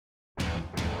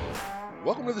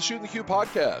Welcome to the Shootin The Que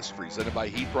Podcast, presented by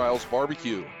Heath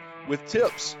BBQ, with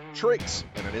tips, tricks,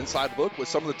 and an inside look with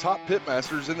some of the top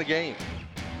pitmasters in the game.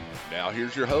 Now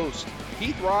here's your host,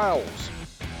 Heath Riles.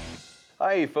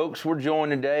 Hey folks, we're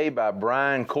joined today by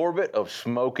Brian Corbett of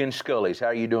Smokin Skullies. How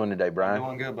are you doing today, Brian? I'm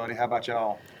doing good, buddy. How about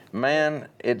y'all? Man,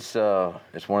 it's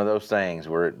one of those things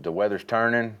where the weather's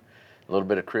turning, a little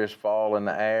bit of crisp fall in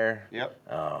the air.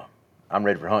 Yep. I'm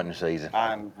ready for hunting season.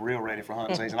 I'm real ready for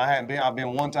hunting season. I've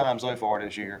been one time so far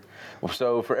this year. Well,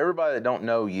 so for everybody that don't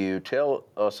know you, tell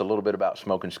us a little bit about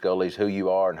Smokin Skullies, who you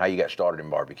are, and how you got started in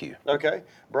barbecue. Okay.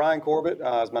 Brian Corbett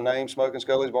is my name. Smokin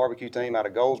Skullies BBQ team out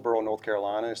of Goldsboro, North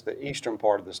Carolina. It's the eastern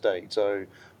part of the state, so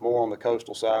more on the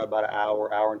coastal side, about an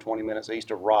hour and 20 minutes east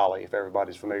of Raleigh, if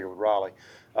everybody's familiar with Raleigh.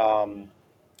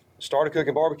 Started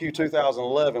cooking barbecue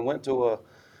 2011, went to a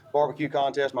barbecue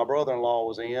contest my brother-in-law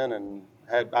was in, and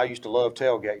I used to love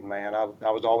tailgating, man. I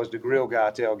was always the grill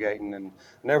guy tailgating, and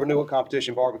never knew what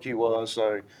competition barbecue was,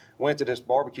 so went to this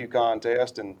barbecue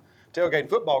contest. And tailgating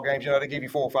football games, they give you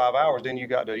 4 or 5 hours, then you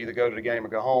got to either go to the game or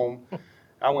go home.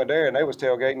 I went there, and they was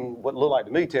tailgating what looked like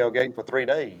to me tailgating for 3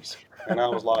 days. And I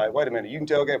was like, wait a minute, you can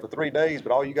tailgate for 3 days,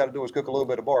 but all you got to do is cook a little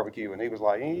bit of barbecue. And he was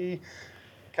like,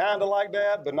 kind of like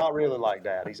that, but not really like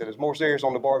that. He said, it's more serious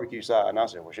on the barbecue side. And I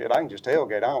said, well, shit, I can just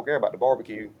tailgate. I don't care about the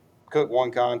barbecue. Cooked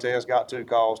one contest, got 2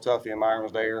 calls. Tuffy and Myron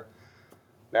was there.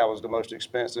 That was the most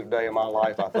expensive day of my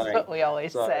life, I think. That's what we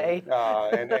always say.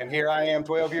 And here I am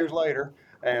 12 years later,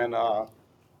 and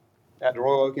at the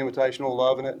Royal Oak Invitational,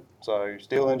 loving it. So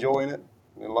still enjoying it.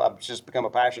 It's just become a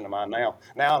passion of mine now.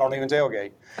 Now I don't even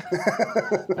tailgate.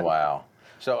 Wow.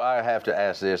 So I have to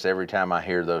ask this every time I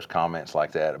hear those comments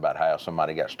like that about how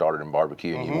somebody got started in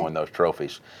barbecue and you won those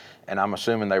trophies. And I'm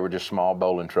assuming they were just small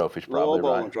bowling trophies, probably, Little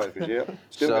bowling right? trophies, yeah.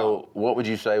 So what would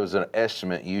you say was an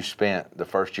estimate you spent the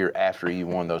first year after you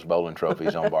won those bowling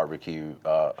trophies on barbecue,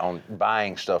 on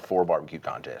buying stuff for barbecue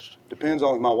contests? Depends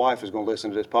on if my wife is going to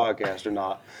listen to this podcast or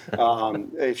not.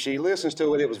 If she listens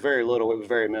to it, it was very little. It was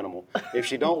very minimal. If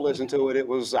she don't listen to it, it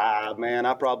was,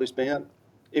 I probably spent,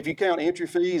 if you count entry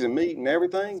fees and meat and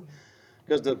everything,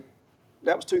 because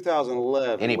that was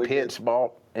 2011. Any pits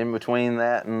bought in between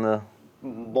that and the...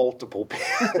 Multiple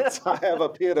pits. I have a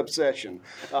pit obsession.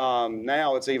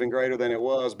 Now it's even greater than it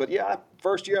was. But yeah,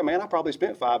 first year, man, I probably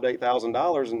spent $5,000 to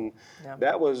 $8,000, and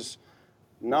that was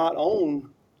not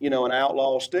on, an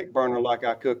outlaw stick burner like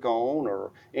I cook on or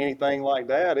anything like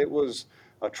that. It was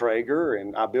a Traeger,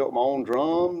 and I built my own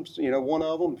drums. One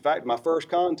of them. In fact, my first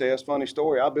contest, funny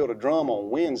story, I built a drum on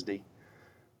Wednesday,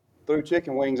 threw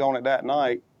chicken wings on it that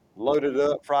night, loaded it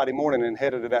up Friday morning, and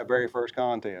headed to that very first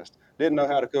contest. Didn't know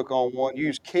how to cook on one.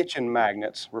 Used kitchen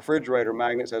magnets, refrigerator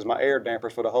magnets, as my air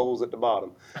dampers for the holes at the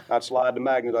bottom. I'd slide the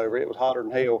magnet over it. It was hotter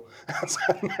than hell.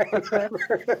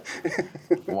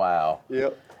 Wow.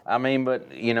 Yep. I mean,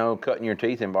 but, cutting your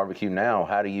teeth in barbecue now,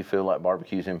 how do you feel like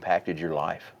barbecue's impacted your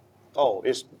life? Oh,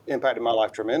 it's impacted my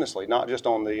life tremendously, not just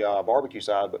on the barbecue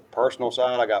side, but personal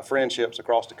side. I got friendships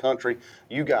across the country.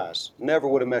 You guys, never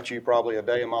would have met you probably a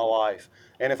day in my life.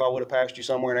 And if I would have passed you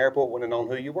somewhere in the airport, wouldn't have known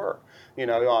who you were.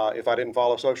 If I didn't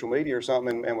follow social media or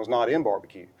something and was not in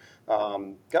barbecue.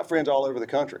 Got friends all over the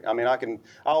country. I mean, I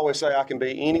always say I can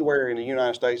be anywhere in the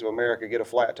United States of America, get a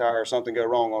flat tire or something go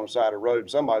wrong on the side of the road.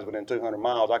 Somebody's within 200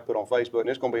 miles. I can put on Facebook, and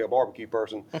it's going to be a barbecue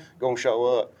person going to show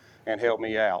up and help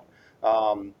me out.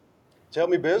 Help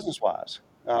me business-wise,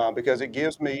 because it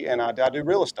gives me, and I do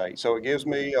real estate, so it gives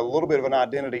me a little bit of an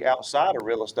identity outside of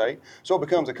real estate, so it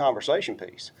becomes a conversation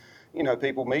piece.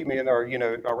 People meet me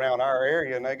around our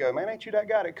area, and they go, man, ain't you that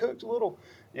guy that cooks a little?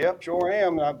 Yep, sure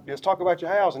am. Let's talk about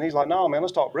your house. And he's like, no, man,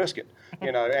 let's talk brisket.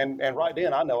 And right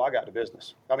then I know I got the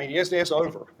business. I mean, it's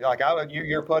over. Like,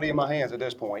 you're putty in my hands at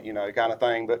this point, kind of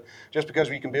thing. But just because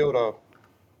you can build a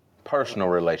personal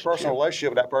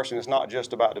relationship with that person, is not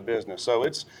just about the business. So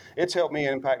it's helped me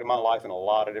and impacted my life in a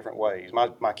lot of different ways.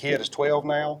 My kid is 12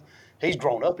 now. He's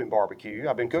grown up in barbecue.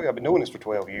 I've been doing this for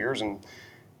 12 years, and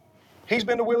he's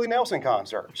been to Willie Nelson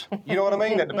concerts. You know what I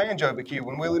mean? At the Banjo BBQ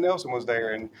when Willie Nelson was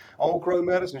there, and Old Crow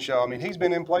Medicine Show. I mean, he's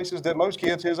been in places that most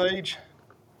kids his age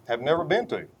have never been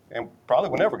to, and probably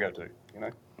will never go to.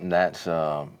 That's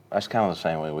kind of the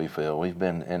same way we feel. We've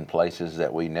been in places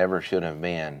that we never should have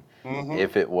been.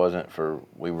 If it wasn't for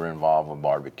we were involved with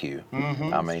barbecue.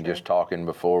 I mean, just talking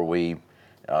before we,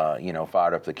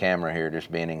 fired up the camera here,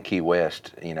 just being in Key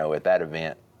West, at that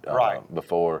event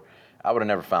before, I would have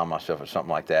never found myself at something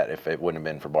like that if it wouldn't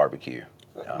have been for barbecue.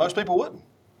 Most people wouldn't,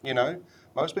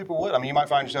 Most people would. I mean, you might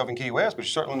find yourself in Key West, but you're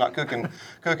certainly not cooking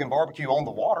barbecue on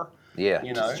the water. Yeah,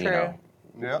 True.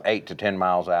 8 to 10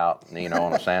 miles out,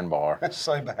 on a sandbar. That's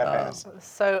so badass.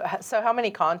 So how many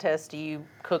contests do you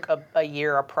cook a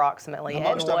year approximately? The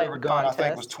most I've ever done, I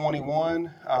think, was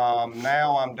 21.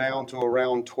 Now I'm down to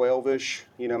around 12-ish.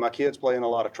 My kids playing a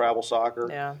lot of travel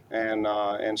soccer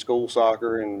and school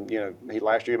soccer. And,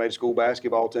 last year he made a school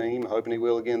basketball team, hoping he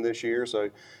will again this year. So,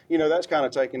 that's kind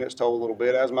of taking its toll a little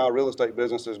bit. As my real estate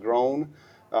business has grown,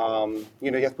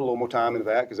 you have to put a little more time into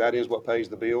that because that is what pays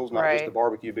the bills, not just the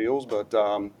barbecue bills. But,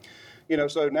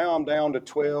 so now I'm down to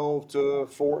 12 to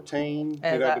 14,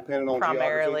 depending on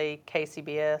primarily geography.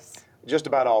 KCBS? Just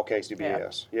about all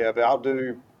KCBS. Yeah, but I'll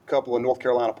do a couple of North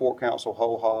Carolina Pork Council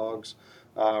whole hogs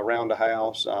around the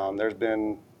house.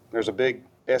 There's a big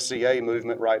SCA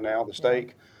movement right now, the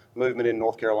steak movement in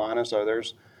North Carolina. So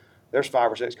there's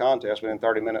 5 or 6 contests within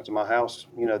 30 minutes of my house,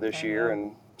 this year.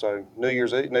 And so New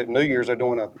Year's they're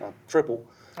doing a triple.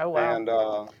 Oh, wow. And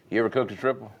you ever cooked a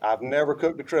triple? I've never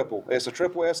cooked a triple. It's a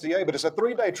triple SCA, but it's a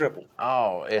 3-day triple.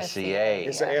 Oh, SCA.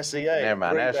 It's a SCA. Never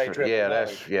mind.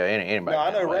 Anybody. No,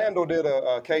 I know Randall did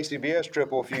a KCBS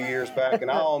triple a few years back,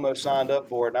 and I almost signed up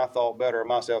for it, and I thought better of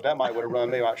myself. That might would have run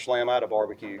me like slam out of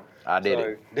barbecue. I did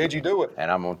it. Did you do it?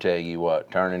 And I'm going to tell you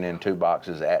what, turning in 2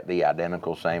 boxes at the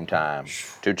identical same time,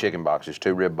 2 chicken boxes,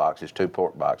 2 rib boxes, 2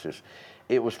 pork boxes.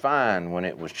 It was fine when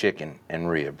it was chicken and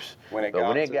ribs. When it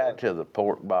got to the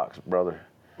pork box, brother,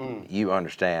 you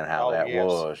understand how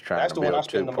was trying to build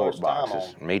 2 pork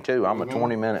boxes. Me too. I'm a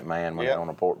 20-minute man when on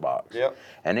a pork box. Yep.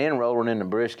 And then rolling in the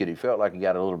brisket, he felt like he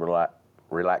got a little bit of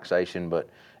relaxation, but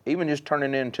even just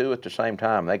turning in 2 at the same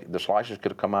time, the slices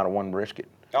could have come out of 1 brisket.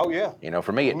 Oh, yeah.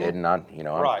 For me, it didn't. I'm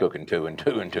cooking 2 and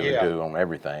 2 and 2 and 2 on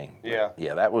everything. Yeah.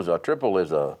 Yeah, that was a triple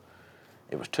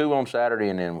it was 2 on Saturday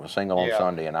and then a single on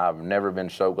Sunday, and I've never been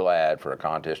so glad for a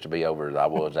contest to be over as I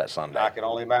was that Sunday. I can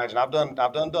only imagine. I've done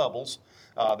doubles.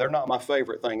 They're not my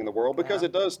favorite thing in the world because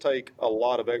it does take a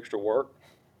lot of extra work.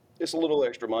 It's a little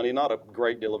extra money, not a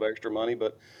great deal of extra money,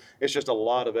 but it's just a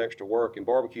lot of extra work, and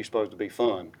barbecue's supposed to be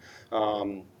fun.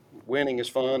 Winning is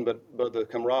fun, but the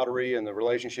camaraderie and the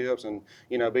relationships and,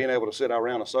 being able to sit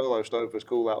around a solo stove if it's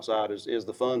cool outside is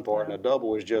the fun part, and a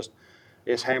double is just,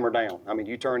 it's hammer down. I mean,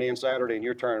 you turn in Saturday and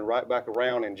you're turning right back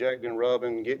around, injecting,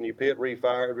 rubbing, getting your pit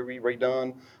refired,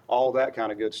 redone, all that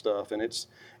kind of good stuff. And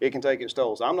it can take its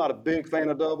toll. So I'm not a big fan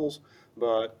of doubles,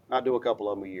 but I do a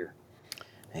couple of them a year.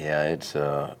 Yeah, it's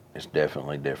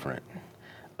definitely different.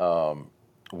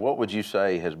 What would you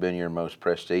say has been your most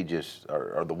prestigious,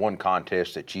 or the one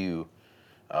contest that you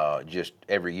just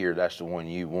every year that's the one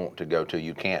you want to go to,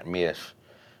 you can't miss?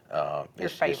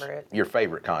 Your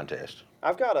favorite contest.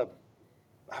 I've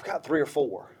got 3 or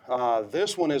 4.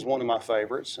 This one is one of my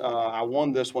favorites. I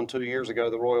won this one 2 years ago,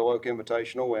 the Royal Oak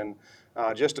Invitational, and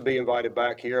just to be invited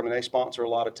back here, I mean, they sponsor a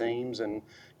lot of teams, and,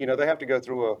 they have to go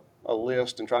through a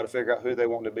list and try to figure out who they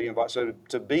want to be invited. So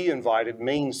to be invited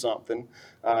means something,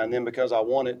 and then because I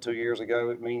won it 2 years ago,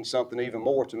 it means something even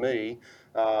more to me.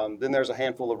 Then there's a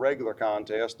handful of regular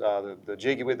contests. The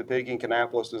Jiggy with the Piggy in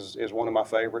Kannapolis is one of my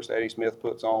favorites that Eddie Smith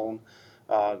puts on.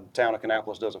 Town of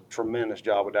Kannapolis does a tremendous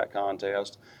job with that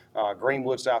contest.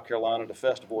 Greenwood, South Carolina, the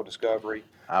Festival of Discovery.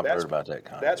 I've heard about that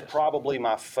contest. That's probably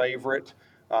my favorite,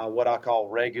 what I call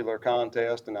regular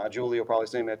contest. And Julie will probably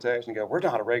send me a text and go, "We're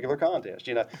not a regular contest,"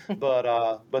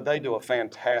 But they do a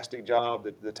fantastic job.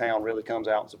 The town really comes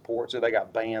out and supports it. They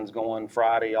got bands going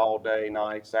Friday all day,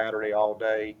 night, Saturday all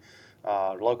day.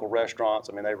 Local restaurants.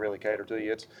 I mean, they really cater to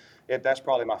you. That's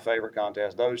probably my favorite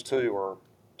contest. Those 2 are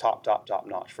top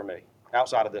notch for me.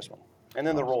 Outside of this one. And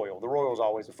then the Royal. The Royal is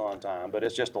always a fun time, but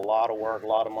it's just a lot of work, a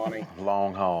lot of money.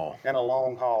 Long haul. And a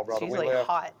long haul, brother. It's usually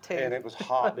hot, too. And it was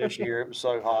hot this year. It was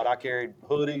so hot. I carried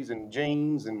hoodies and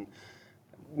jeans and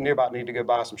near about need to go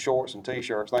buy some shorts and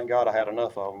T-shirts. Thank God I had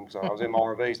enough of them. So I was in my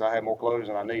RV, so I had more clothes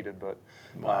than I needed. But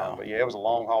yeah, it was a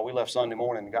long haul. We left Sunday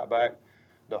morning and got back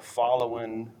the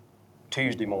following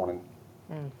Tuesday morning.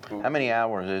 How many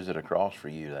hours is it across for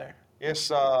you there?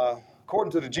 It's...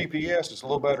 according to the GPS, it's a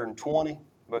little better than 20.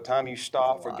 By the time you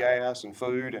stop for gas and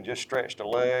food and just stretch the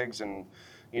legs and,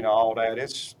 all that,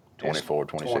 it's 24,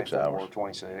 26 hours.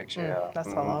 26, yeah. That's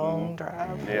a long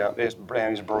drive. Yeah, it's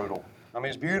brutal. I mean,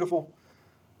 it's beautiful.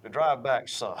 The drive back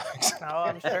sucks. Oh,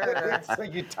 I'm sure.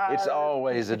 It's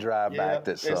always a drive back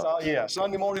that sucks.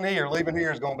 Sunday morning here, leaving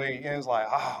here is going to be, it's like,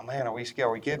 oh, man, are we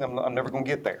kidding? I'm never going to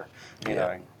get there, you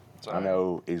know. So. I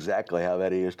know exactly how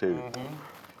that is, too. Mm-hmm.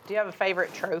 Do you have a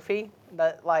favorite trophy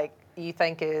that, you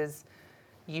think is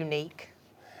unique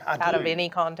out of any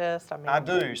contest? I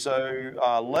do.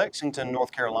 So Lexington,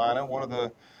 North Carolina, one of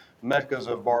the meccas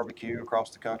of barbecue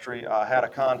across the country. I had a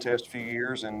contest a few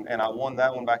years, and I won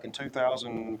that one back in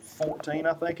 2014,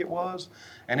 I think it was.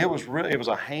 And it was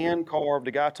a hand carved.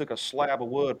 The guy took a slab of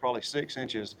wood, probably 6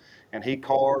 inches, and he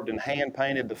carved and hand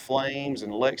painted the flames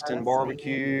and Lexington That's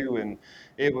barbecue, and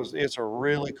it's a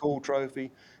really cool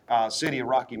trophy. City of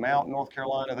Rocky Mount, North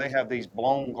Carolina, they have these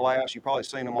blown glass. You've probably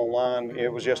seen them online.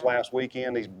 It was just last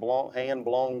weekend. These hand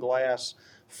blown glass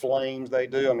flames they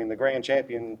do. I mean, the grand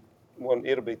champion,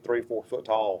 it'll be 3-4 foot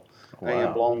tall. Wow.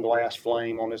 Hand blown glass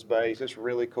flame on this base. It's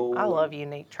really cool. I love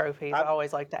unique trophies. I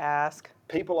always like to ask.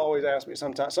 People always ask me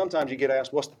sometimes you get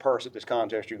asked, what's the purse at this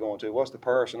contest you're going to? What's the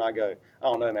purse? And I go, I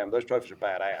don't know, man. Those trophies are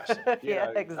badass.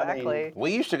 Yeah, exactly. I mean,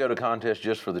 We used to go to contests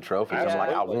just for the trophies. I'm like,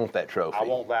 I want that trophy. I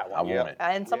want that one. I want it.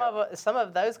 And some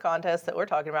of those contests that we're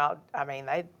talking about, I mean,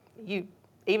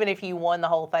 even if you won the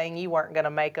whole thing, you weren't going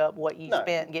to make up what you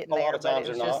spent getting a there. lot of times but it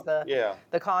was they're just not.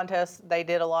 the contest. They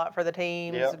did a lot for the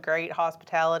teams. Yep. Great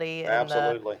hospitality, and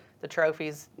Absolutely. the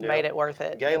trophies made it worth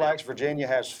it. Galax, Virginia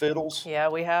has fiddles. Yeah,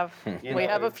 we have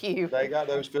have a few. They got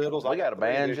those fiddles. We got a 3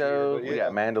 this banjo, year, but we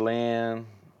got mandolin,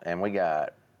 and we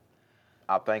got,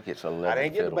 I think it's 11 I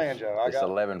didn't get the fiddles. banjo. It's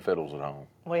 11 fiddles at home.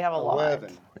 We have a lot.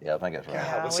 11. Yeah, I think that's right.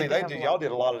 Yeah. But we see, do have a y'all lot.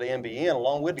 did a lot of the NBN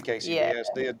along with the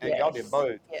KCBS. Y'all did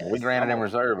both. Yes. We granted him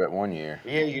reserve at one year.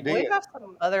 Yeah, you did. We have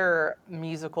some other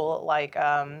musical, like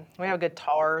we have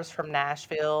guitars from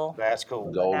Nashville. That's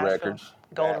cool. Gold Nashville. records.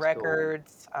 Gold That's cool.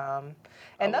 records.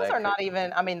 And those are Electric. not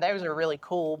even, I mean, those are really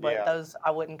cool, but Yeah. those, I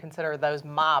wouldn't consider those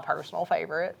my personal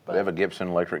favorite. We have a Gibson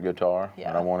electric guitar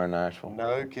Yeah. that I won in Nashville.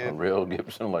 No A kidding. real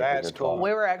Gibson electric That's guitar. cool.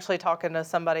 We were actually talking to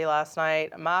somebody last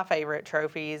night. My favorite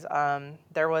trophies,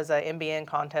 there was a NBN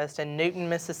contest in Newton,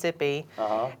 Mississippi,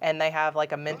 and they have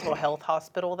like a mental health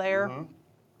hospital there,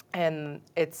 and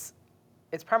it's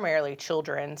primarily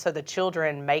children. So the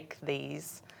children make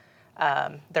these.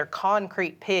 They're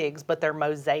concrete pigs, but they're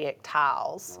mosaic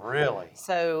tiles. Really?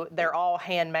 So they're all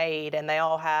handmade, and they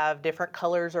all have different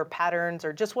colors or patterns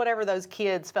or just whatever those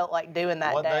kids felt like doing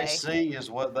that What day. they see is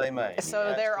what they make. So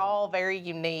That's they're cool. all very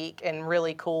unique and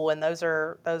really cool, and those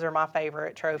are my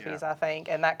favorite trophies, I think.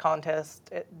 And that contest,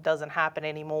 it doesn't happen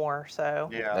anymore. So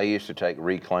Yeah. They used to take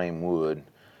reclaimed wood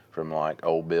from like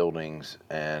old buildings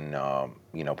and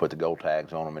put the gold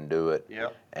tags on them and do it.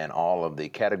 Yep. And all of the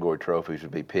category trophies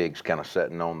would be pigs kind of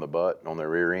sitting on the butt, on their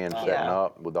rear end, setting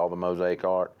up with all the mosaic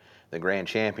art. The grand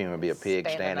champion would be a pig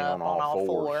standing up on all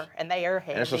fours. and they are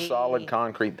heavy. And it's a solid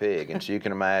concrete pig. And so you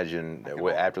can imagine that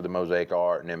after the mosaic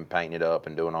art and then painting it up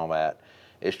and doing all that,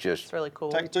 it's just, It's really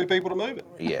cool. Take 2 people to move it.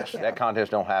 yes, that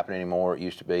contest don't happen anymore. It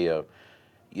used to be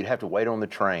you'd have to wait on the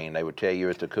train. They would tell you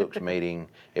at the cook's meeting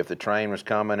if the train was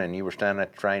coming and you were standing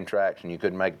at the train tracks and you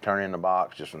couldn't make a turn in the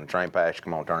box, just when the train passed, you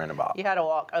come on, turn in the box. You had to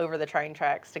walk over the train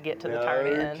tracks to get to the turn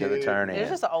in. To the turn in. It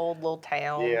was just an old little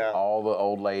town. Yeah. All the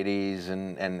old ladies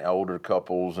and older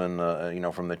couples and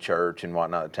from the church and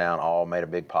whatnot, the town all made a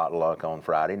big potluck on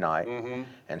Friday night.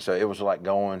 And so it was like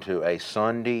going to a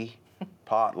Sunday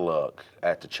potluck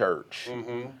at the church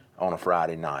on a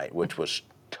Friday night, which was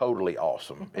totally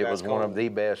awesome. It was one of the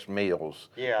best meals.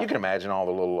 Yeah. You can imagine all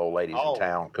the little old ladies in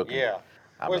town cooking. Yeah.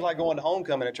 I It was mean, like going to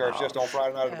homecoming at church just on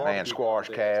Friday night at the barbecue. man, squash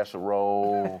contest.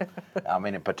 casserole,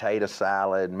 a potato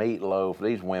salad, meatloaf.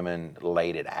 These women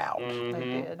laid it out.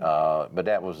 They did. But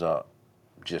that was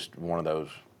just one of those.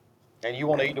 And you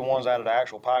want to eat the ones out of the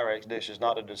actual Pyrex dishes,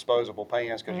 not the disposable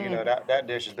pans, because you know that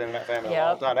dish has been in that family a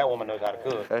long time. That woman knows how to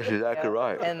cook. That's exactly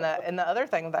right. And the other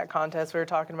thing with that contest we were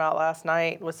talking about last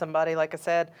night with somebody, like I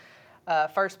said,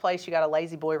 first place you got a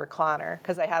Lazy Boy recliner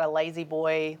because they had a Lazy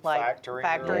Boy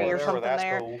Factory or or something that's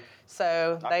there. cool.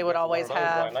 So I they can would get one always of those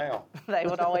have right now. they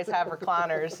would always have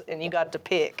recliners, and you got to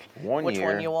pick which year,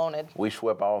 one you wanted. we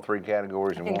swept all 3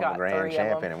 categories and And won the got grand 3 of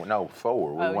champion. them. No,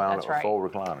 4. We Oh, wound that's up with right. 4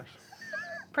 recliners.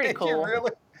 Pretty cool. You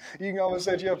really? You can almost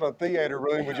set you up a theater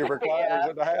room with your recliners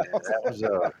at the house. That was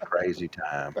a crazy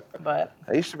time. But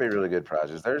They used to be really good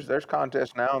prizes. There's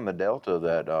contests now in the Delta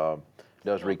that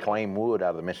does reclaimed wood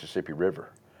out of the Mississippi River.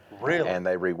 Really? And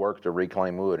they rework the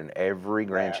reclaimed wood, and every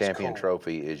grand That's champion cool.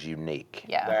 trophy is unique.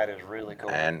 yeah, That is really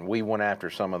cool. And we went after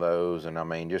some of those, and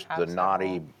just the Absolutely.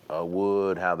 knotty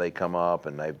wood, how they come up,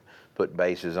 and they put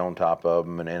bases on top of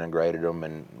them and integrated them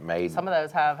and made. some of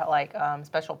those have like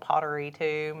special pottery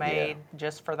too, made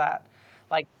just for that.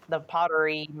 Like the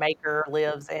pottery maker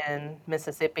lives in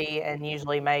Mississippi and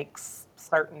usually makes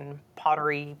certain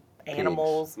pottery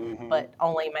animals, but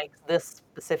only makes this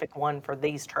specific one for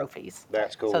these trophies.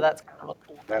 That's cool. So that's kind of a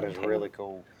cool That thing, is too. really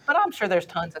cool. But I'm sure there's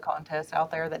tons of contests out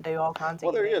there that do all kinds of.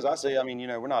 Well, there unique- is. I see. I mean,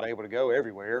 we're not able to go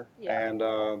everywhere, Yeah. and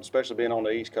especially being on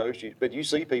the East Coast. But you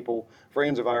see people,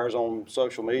 friends of ours on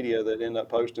social media, that end up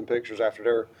posting pictures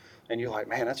after and you're like,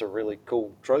 man, that's a really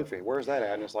cool trophy. Where's that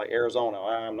at? And it's like Arizona.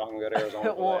 I'm not gonna go to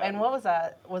Arizona. Well, and what was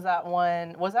that? Was that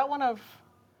one of?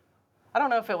 I don't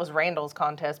know if it was Randall's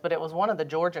contest, but it was one of the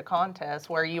Georgia contests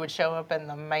where you would show up and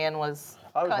the man was.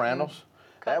 Oh, it was Randall's.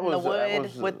 Cutting the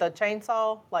wood with the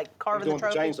chainsaw, like carving the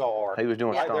trophy. He was doing the chainsaw art. He was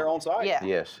doing right there on site. Yeah.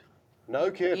 Yes.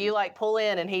 No kidding. You like pull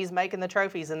in and he's making the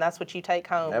trophies and that's what you take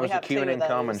home. That was we have the Cummins two of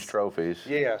Cummins those. trophies.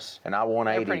 Yes. And I won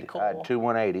 80. pretty cool. I had two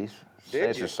 180s. Did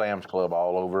It's you? a Sam's Club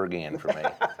all over again for me.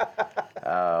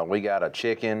 We got a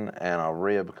chicken and a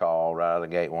rib call right out of the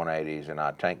gate 180s, and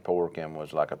I tanked pork and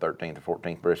was like a 13th or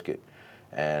 14th brisket.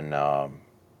 And I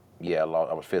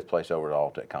was 5th place overall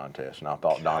at that contest, and I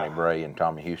thought Donnie Bray and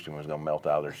Tommy Houston was going to melt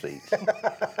out of their seats.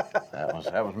 That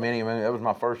was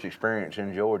my first experience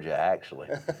in Georgia, actually.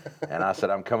 And I said,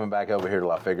 I'm coming back over here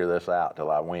till I figure this out, till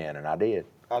I win, and I did.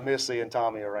 I miss seeing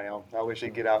Tommy around. I wish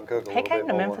he'd get out and cook a little He bit came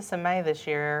to more. Memphis in May this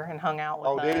year and hung out with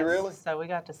us. Oh, did he really? So we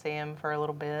got to see him for a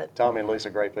little bit. Tommy and Lisa,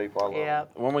 great people. I love Yeah. them.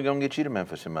 When we going to get you to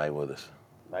Memphis in May with us?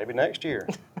 Maybe next year.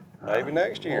 Maybe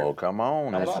next year. Well, come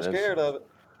on. I'm not scared of it.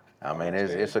 I mean,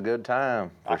 it's a good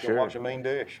time, for I can sure. watch a mean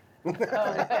dish.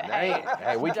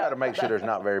 Hey, we try to make sure there's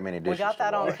not very many dishes. We got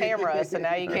that to on watch. camera, so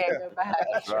now you can't go back.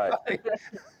 That's right.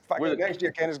 If I go next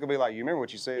year, Candace is going to be like, you remember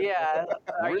what you said? Yeah.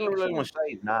 We really want to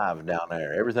save knives down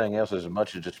there. Everything else is as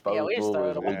much as disposable we just throw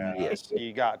it as we away. can get.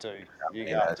 You got to. You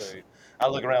mean, got to. I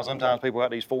look around, sometimes people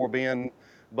got these 4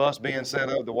 bus bins set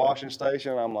up at the washing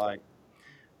station. I'm like,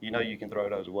 you can throw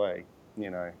those away,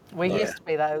 We used to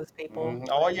be those people. Mhm.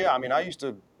 Oh, yeah. I mean, I used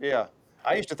to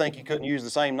think you couldn't use the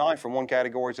same knife from one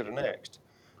category to the next,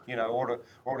 or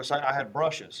to say I had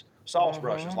brushes, sauce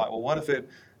brushes. Like, well,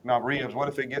 my ribs, what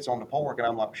if it gets on the pork? And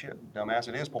I'm like, shit, dumbass,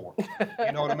 it is pork.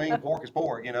 You know what I mean? Pork is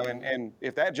pork, and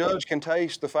if that judge can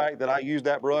taste the fact that I used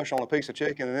that brush on a piece of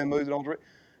chicken and then moved it on to it,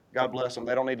 God bless them.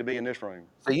 They don't need to be in this room.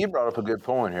 So you brought up a good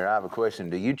point here. I have a question.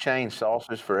 Do you change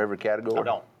sauces for every category? I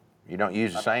don't. You don't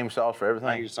use the same sauce for everything?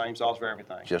 I use the same sauce for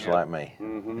everything. Just Yeah. like me.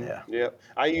 Mm-hmm. Yeah. Yep.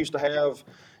 I used to have,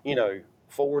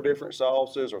 4 different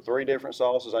sauces or 3 different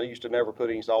sauces. I used to never put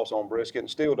any sauce on brisket, and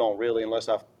still don't really unless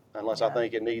I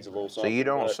think it needs a little So something. you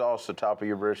don't But sauce the top of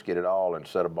your brisket at all and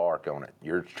set a bark on it.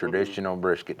 You're traditional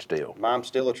brisket still.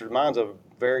 mine's a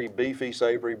very beefy,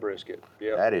 savory brisket.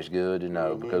 Yeah. That is good to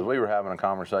know Mm-hmm. because we were having a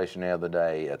conversation the other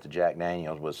day at the Jack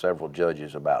Daniels with several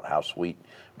judges about how sweet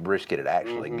brisket had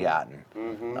actually gotten.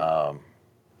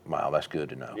 Wow, that's good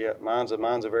to know. Yeah, mine's a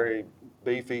very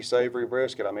beefy, savory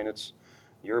brisket. I mean, it's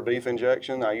your beef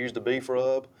injection. I use the beef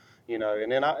rub, and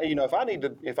then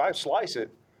if I slice it,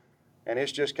 and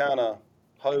it's just kind of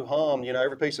ho hum,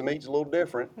 every piece of meat's a little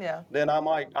different. Yeah. Then I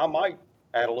might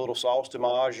add a little sauce to my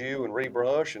au jus and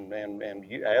rebrush,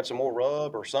 and you add some more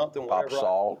rub or something. Pop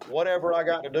salt. Whatever I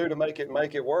got to do to make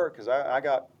it work, because I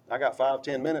got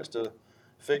 5-10 minutes to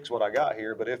fix what I got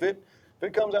here. But if it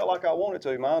comes out like I want it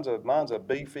to, mine's a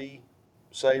beefy,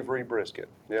 savory brisket.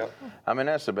 Yeah. I mean,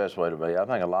 that's the best way to be. I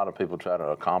think a lot of people try to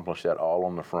accomplish that all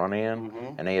on the front end,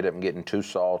 and they end up getting too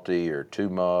salty or too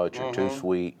much or too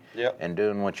sweet. Yep. And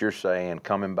doing what you're saying,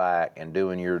 coming back and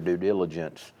doing your due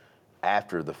diligence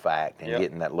after the fact and Yep.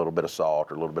 getting that little bit of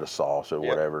salt or a little bit of sauce or Yep.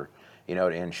 whatever, to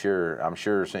ensure. I'm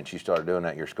sure since you started doing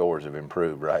that, your scores have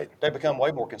improved, right? They become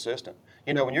way more consistent.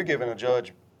 When you're giving a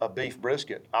judge a beef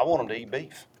brisket, I want them to eat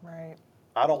beef. Right.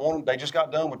 I don't want them, they just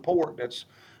got done with pork that's,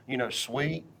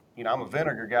 sweet. I'm a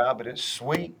vinegar guy, but it's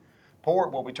sweet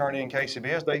pork, what we turn in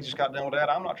KCBS. They just got done with that.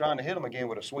 I'm not trying to hit them again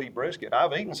with a sweet brisket.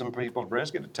 I've eaten some people's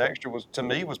brisket. The texture to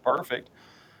me, was perfect.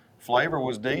 Flavor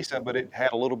was decent, but it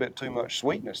had a little bit too much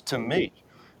sweetness to me,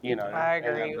 I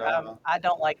agree. And, I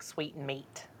don't like sweetened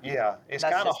meat. yeah, it's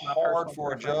That's kind of just my hard personal for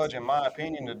a preference. judge, in my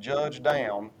opinion, to judge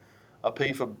down a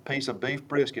piece of beef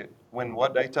brisket when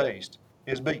what they taste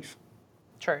is beef.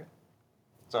 True.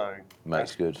 So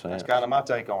Makes good that's sense. kind of my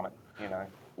take on it.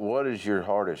 What is your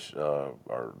hardest, or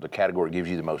the category that gives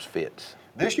you the most fits?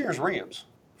 This year's ribs,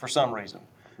 for some reason,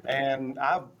 and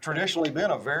I've traditionally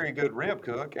been a very good rib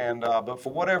cook, and but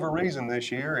for whatever reason this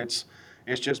year, it's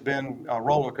just been a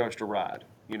roller coaster ride.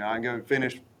 I can go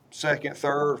finish second,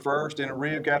 third, first in a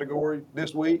rib category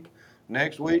this week,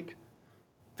 next week,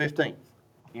 15th.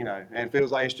 And it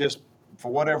feels like it's just,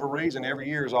 for whatever reason, every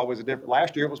year is always a different.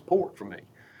 Last year it was pork for me.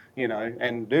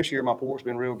 And this year my pork's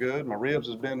been real good. My ribs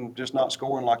has been just not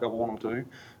scoring like I want them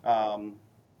to.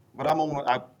 But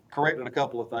I corrected a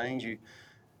couple of things.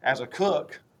 As a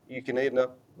cook, you can end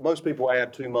up, most people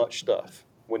add too much stuff.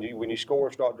 When you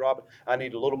scores start dropping, I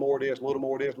need a little more of this, a little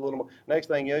more of this, a little more. Next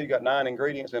thing you know, you got 9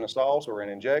 ingredients in a sauce or an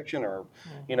injection or,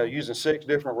 using 6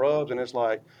 different rubs, and it's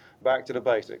like, back to the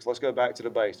basics. Let's go back to the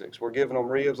basics. We're giving them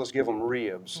ribs, let's give them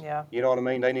ribs. Yeah. You know what I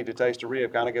mean? They need to taste the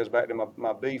rib. Kind of goes back to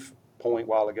my beef point a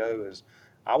while ago is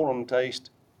I want them to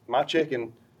taste, my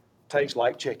chicken tastes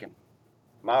like chicken.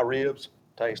 My ribs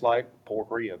taste like pork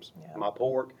ribs. Yeah. My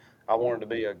pork, I want it to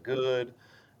be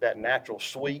that natural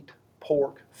sweet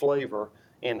pork flavor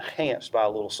enhanced by a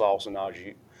little sauce and au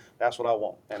jus. That's what I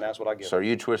want, and that's what I give. So are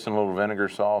you twisting a little vinegar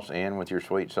sauce in with your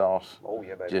sweet sauce? Oh,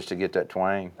 yeah, baby. Just to get that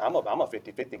twang? I'm a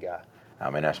 50-50 guy.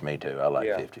 I mean, that's me too. I like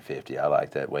 50-50. I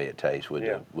like that way it tastes with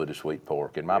the sweet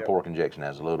pork. And my pork injection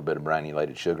has a little bit of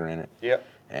granulated sugar in it. Yep.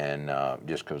 And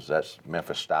just because that's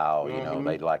Memphis style,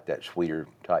 they like that sweeter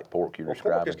type pork you're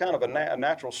describing. Pork is kind of a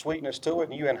natural sweetness to it,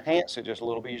 and you enhance it just a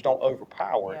little bit. You just don't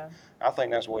overpower it. I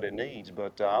think that's what it needs.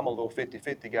 But I'm a little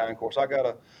 50-50 guy. And of course, I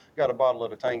got a bottle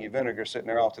of the tangy vinegar sitting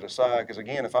there off to the side because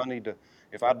again, if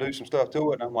I do some stuff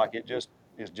to it, and I'm like, it's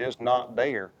just not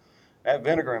there. That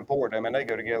vinegar and port, I mean, they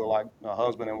go together like a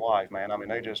husband and wife, man. I mean,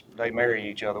 they marry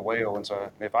each other well. And so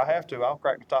if I have to, I'll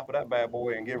crack the top of that bad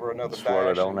boy and give her another swirl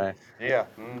dash. it on there. Yeah.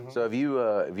 So have you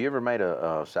ever made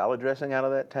a salad dressing out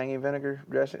of that tangy vinegar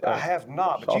dressing? I have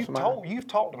not, but you've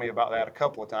talked to me about that a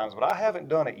couple of times, but I haven't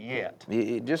done it yet.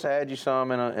 You just add you some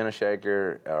in a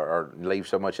shaker or leave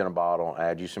so much in a bottle,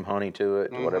 add you some honey to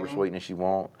it, whatever sweetness you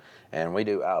want. And we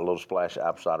do a little splash of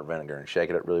apple cider vinegar and shake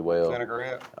it up really well.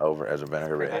 Vinaigrette? Over as a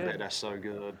vinaigrette. I bet that's so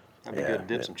good. That'd be good to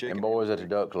dip some chicken. And boys at the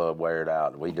Duck Club wear it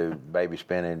out. We do baby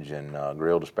spinach and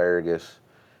grilled asparagus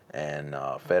and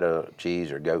feta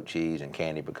cheese or goat cheese and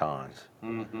candy pecans.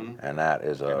 And that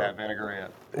is and that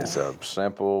vinaigrette. It's a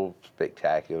simple,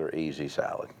 spectacular, easy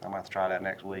salad. I'm going to have to try that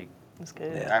next week. It's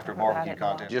good. Yeah. After barbecue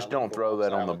contest. Just don't throw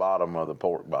that on the bottom of the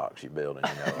pork box you're building,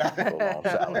 full-on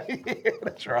salad. Yeah,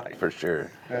 that's right. For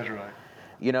sure. That's right.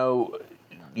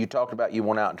 You talked about you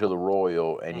went out into the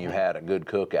Royal and you had a good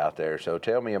cook out there. So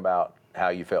tell me about how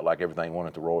you felt like everything went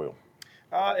at the Royal.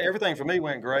 Everything for me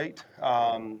went great.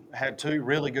 Had 2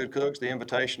 really good cooks. The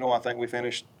Invitational, I think we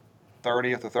finished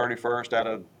 30th or 31st out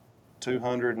of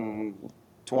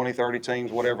 220, 30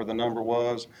 teams, whatever the number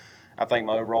was. I think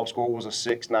my overall score was a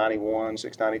 691,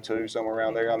 692, somewhere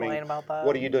around there. I mean, about that.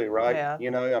 What do you do, right? Yeah.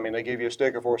 I mean, they give you a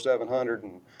sticker for 700,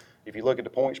 and if you look at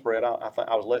the point spread, I think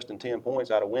I was less than 10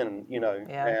 points out of winning,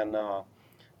 and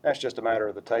that's just a matter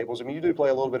of the tables. I mean, you do play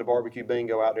a little bit of barbecue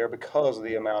bingo out there because of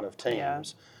the amount of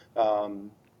teams.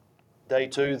 Day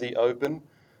 2, the Open.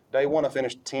 Day 1, I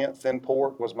finished 10th in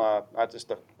pork was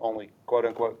the only quote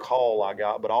unquote call I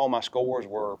got, but all my scores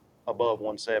were above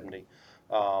 170.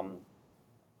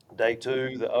 Day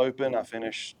 2, the Open, I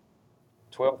finished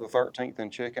 12th or 13th in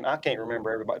chicken. I can't remember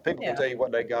everybody. People can tell you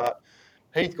what they got.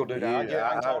 Heath will do that.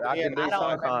 I can talk to him. I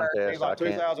don't remember. He's like,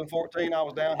 2014, I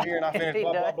was down here and I finished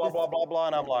blah, blah, blah, blah, blah, blah.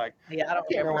 And I'm like, I don't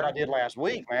can't remember what I did last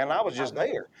week, man. And I was just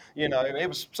there. It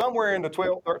was somewhere in the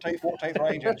 12th, 13th, 14th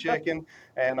range in chicken.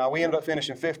 And we ended up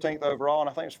finishing 15th overall. And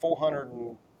I think it's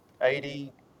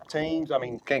 480 teams. I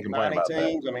mean, can't complain 90 about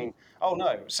teams. that. I mean,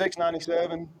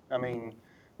 697. I mean,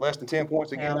 less tan 10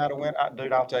 points again out of win.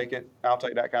 Dude, I'll take it. I'll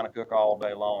take that kind of cook all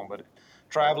day long. But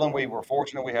traveling, we were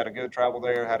fortunate. We had a good travel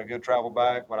there, had a good travel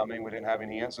back. But I mean, we didn't have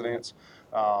any incidents.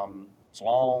 It's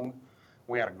long.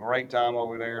 We had a great time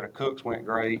over there. The cooks went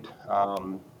great.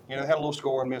 They had a little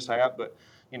scoring mishap, but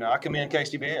I commend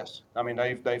KCBS. I mean,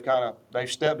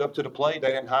 they've stepped up to the plate.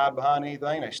 They didn't hide behind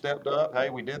anything. They stepped up.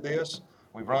 Hey, we did this.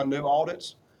 We've run new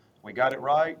audits. We got it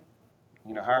right.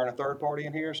 Hiring a third party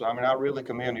in here. So, I mean, I really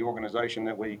commend the organization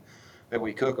that we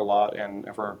cook a lot and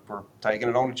for taking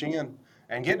it on the chin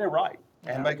and getting it right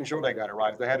and making sure they got it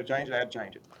right. If they had to change it, they had to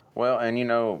change it. Well,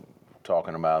 and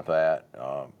talking about that,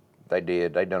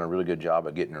 they've done a really good job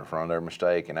of getting in front of their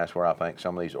mistake, and that's where I think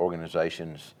some of these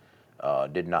organizations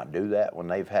did not do that when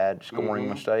they've had scoring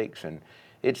mistakes. And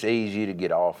it's easy to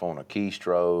get off on a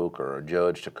keystroke or a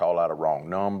judge to call out a wrong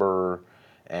number.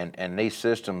 And these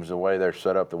systems, the way they're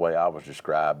set up, the way I was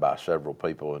described by several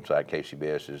people inside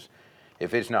KCBS is,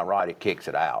 if it's not right, it kicks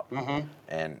it out.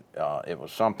 And it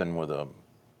was something with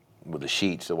the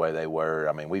sheets, the way they were.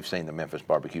 I mean, we've seen the Memphis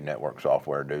Barbecue Network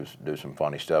software do some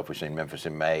funny stuff. We've seen Memphis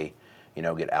in May,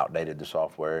 get outdated, the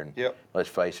software. And let's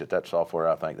face it, that software,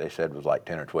 I think they said, was like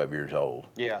 10 or 12 years old.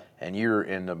 Yeah. And you're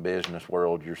in the business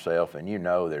world yourself, and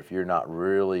that if you're not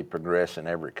really progressing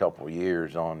every couple of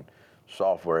years on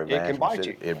software advancements,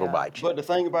 it will bite you. But the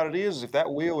thing about it is, if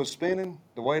that wheel is spinning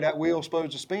the way that wheel's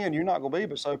supposed to spin, you're not going to be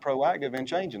but so proactive in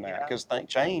changing that because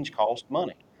change costs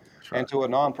money. Right. And to a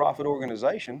nonprofit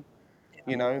organization,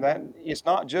 You know, that it's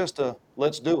not just a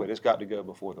let's do it. It's got to go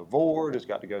before the board. It's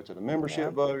got to go to the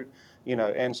membership vote. You know,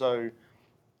 and so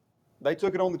they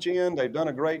took it on the chin. They've done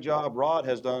a great job. Rod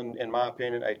has done, in my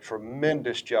opinion, a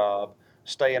tremendous job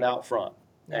staying out front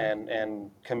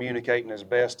and communicating as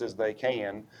best as they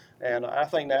can. And I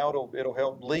think now it'll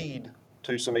help lead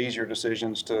to some easier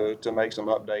decisions to make some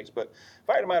updates. But the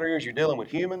fact of the matter is, you're dealing with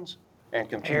humans and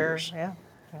computers. Errors,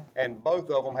 And both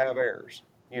of them have errors.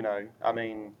 You know, I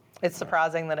mean, it's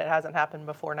surprising that it hasn't happened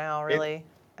before now, really.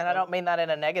 And I don't mean that in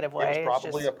a negative way. it was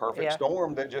probably a perfect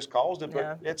storm that just caused it,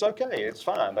 but it's okay. It's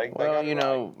fine. They got it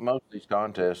right. Most of these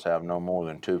contests have no more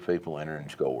than 2 people entering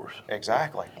scores.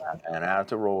 Exactly. And out at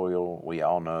the Royal, we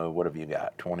all know, what have you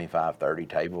got, 25, 30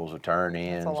 tables of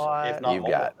turn-ins? That's a lot. If not You've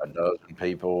more. got a dozen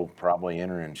people probably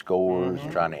entering scores,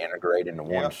 trying to integrate into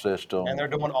one system. And they're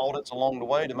doing audits along the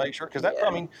way to make sure, because I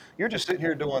mean, you're just sitting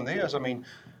here doing this. I mean,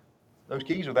 those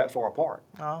keys are that far apart.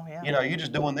 Oh, yeah. You know, you're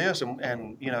just doing this,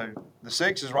 and you know, the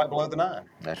 6 is right below the 9.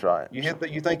 That's right. You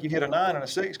think you hit a 9 and a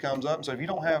 6 comes up, and so if you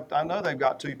don't have, I know they've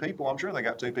got 2 people. I'm sure they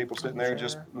got 2 people sitting there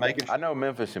just making sure. I know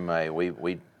Memphis in May,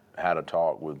 we had a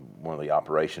talk with one of the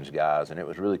operations guys, and it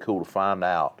was really cool to find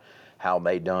out how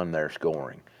they done their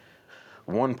scoring.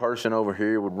 One person over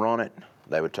here would run it.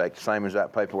 They would take the same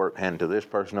exact paperwork, hand it to this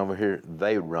person over here.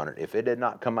 They would run it. If it did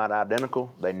not come out identical,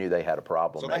 they knew they had a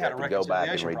problem. So they had a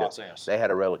reconciliation process. They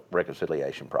had a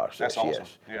reconciliation process. That's awesome.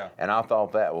 Yes. Yeah. And I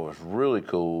thought that was really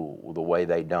cool the way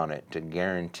they done it to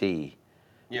guarantee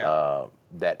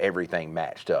that everything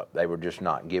matched up. They were just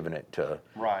not giving it to.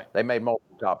 Right. They made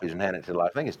multiple copies and handed it to, I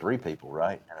think it's 3 people,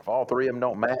 right? And if all 3 of them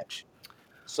don't match,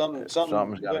 something's gotta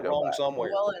went go wrong back. somewhere.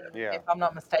 Well, and if I'm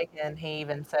not mistaken, he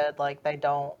even said like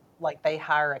they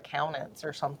hire accountants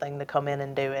or something to come in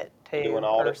and do it too. Do an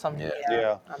audit. Or something.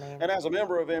 Yeah. I mean, And as a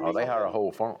member of MBA, they hire a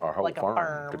whole firm, Like a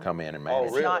firm. to come in and manage.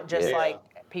 it's really? not just Yeah.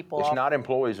 like people. It's off- not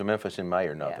employees of Memphis in May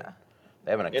or nothing. Yeah.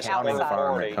 They have an it's accounting outside.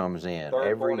 firm that comes in third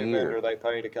every party year. vendor they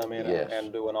pay to come in Yes.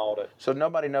 and do an audit. So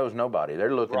nobody knows nobody.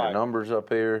 They're looking Right. at numbers up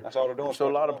here. That's all they're doing. So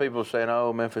a lot of people saying,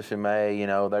 "Oh, Memphis in May, you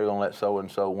know, they're gonna let so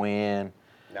and so win."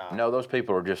 Nah. No, those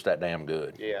people are just that damn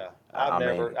good. Yeah, I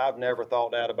I've never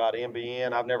thought that about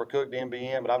MBN. I've never cooked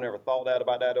MBN, but I've never thought that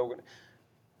about that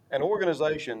an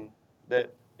organization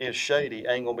that is shady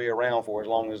ain't gonna be around for as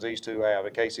long as these two have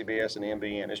at KCBS and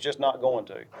MBN. It's just not going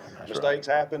to. Mistakes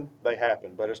happen, they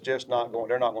happen, but it's just not going.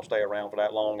 They're not gonna stay around for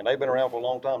that long, and they've been around for a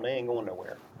long time. They ain't going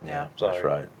nowhere. Yeah. So, That's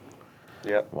right.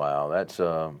 Yep. Wow, that's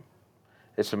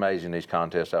it's amazing these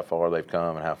contests how far they've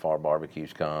come and how far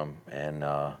barbecues come, and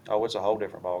Oh, it's a whole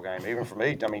different ball game. Even for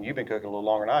me, I mean, you've been cooking a little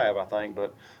longer than I have, I think,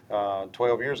 but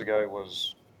 12 years ago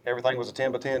everything was a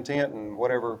 10 by 10 tent and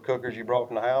whatever cookers you brought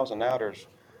from the house, and now there's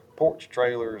porch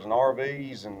trailers and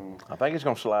RVs, and I think it's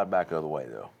gonna slide back the other way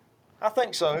though. I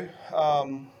think so.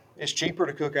 It's cheaper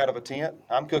to cook out of a tent.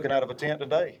 I'm cooking out of a tent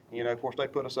today. You know, of course, they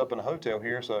put us up in a hotel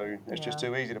here, so it's just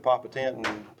too easy to pop a tent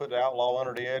and put the outlaw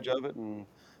under the edge of it and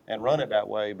run it that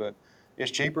way. But it's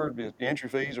cheaper. The entry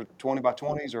fees are 20 by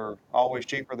 20s are always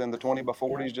cheaper than the 20 by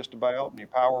 40s just about. Your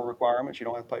power requirements, you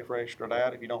don't have to pay for extra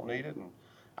that if you don't need it. And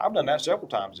I've done that several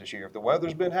times this year. If the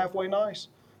weather's been halfway nice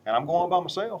and I'm going by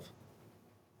myself,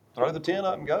 throw the tent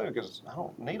up and go, because I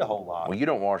don't need a whole lot. Well, you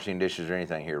don't wash any dishes or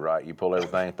anything here, right? You pull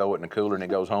everything, throw it in the cooler, and it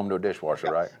goes home to a dishwasher,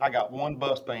 right? I got one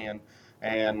bus pan,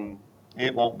 and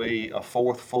it won't be a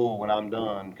fourth full when I'm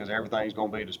done, because everything's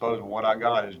going to be disposable. What I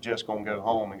got is just going to go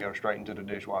home and go straight into the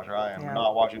dishwasher. I am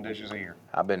not washing dishes here.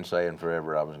 I've been saying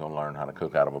forever I was going to learn how to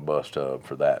cook out of a bus tub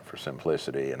for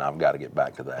simplicity, and I've got to get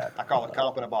back to that. I call it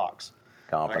comp in a box.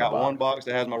 I got one box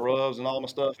that has my rubs and all my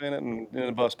stuff in it, and then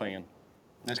a bus pan.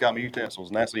 It's got my utensils,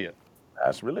 and that's it.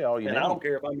 That's really all you And need. I don't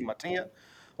care if I'm in my tent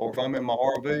or if I'm in my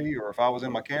RV or if I was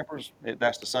in my campers,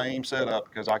 that's the same setup,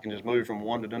 because I can just move from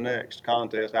one to the next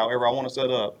contest however I want to set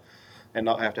up and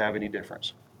not have to have any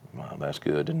difference. Well, that's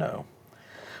good to know.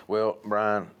 Well,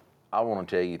 Brian, I want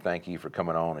to tell you thank you for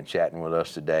coming on and chatting with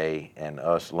us today and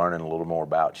us learning a little more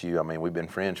about you. I mean, we've been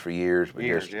friends for years, but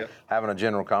just having a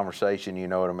general conversation, you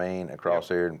know what I mean, across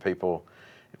here, and people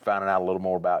finding out a little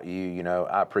more about you. You know,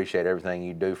 I appreciate everything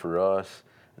you do for us.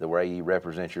 The way you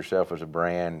represent yourself as a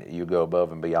brand, you go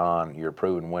above and beyond. You're a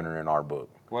proven winner in our book.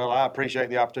 Well, I appreciate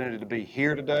the opportunity to be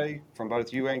here today from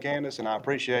both you and Candace, and I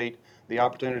appreciate the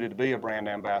opportunity to be a brand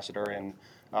ambassador. And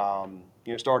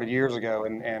you know, started years ago,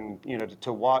 and you know,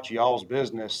 to watch y'all's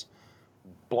business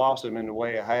blossom in the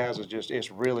way it has is just, it's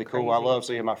really cool. I love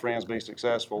seeing my friends be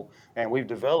successful, and we've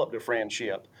developed a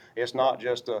friendship. It's not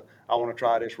just I want to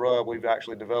try this rub. We've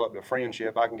actually developed a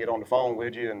friendship. I can get on the phone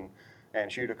with you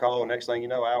and shoot a call. Next thing you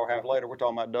know, an hour and a half later, we're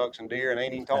talking about ducks and deer and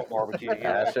ain't even talk barbecue. You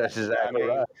know? That's exactly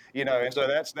right. You know, and so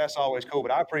that's always cool.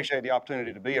 But I appreciate the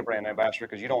opportunity to be a brand ambassador,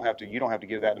 because you don't have to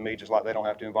give that to me, just like they don't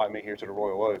have to invite me here to the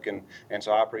Royal Oak. And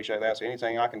so I appreciate that. So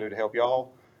anything I can do to help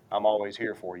y'all, I'm always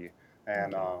here for you.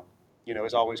 And you know,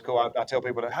 it's always cool. I tell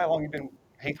people, how long you been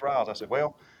Heath Riles? I said,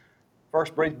 well,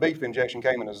 first beef injection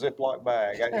came in a Ziploc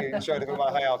bag. He showed it at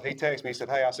my house. He texted me. He said,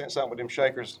 hey, I sent something with them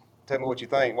shakers. Tell me what you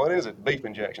think. What is it? Beef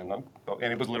injection. And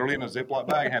it was literally in a Ziploc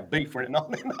bag and had beef in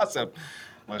it. And I said,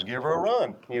 let's give her a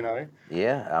run, you know.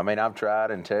 Yeah, I mean, I've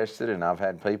tried and tested, and I've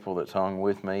had people that's hung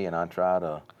with me, and I try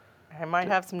to. I might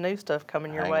have some new stuff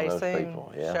coming your way soon.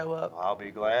 People, yeah. Show up. I'll be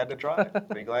glad to try it.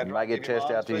 Be glad to You might get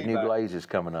tested out these new glazes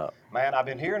coming up. Man, I've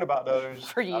been hearing about those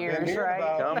for years, right?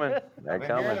 They're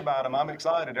coming. Hearing about them. I'm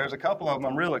excited. There's a couple of them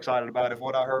I'm real excited about if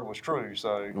what I heard was true.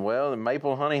 So. Well, the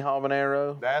maple honey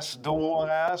habanero. That's the one.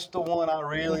 That's the one I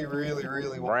really, really,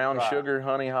 really want. Brown sugar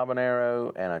honey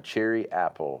habanero and a cherry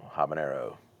apple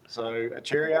habanero. So a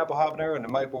cherry apple habanero and the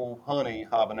maple honey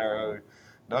habanero.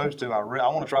 Those two, I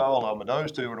want to try all of them, but those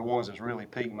two are the ones that's really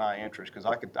piqued my interest, because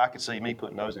I could see me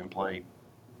putting those in play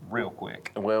real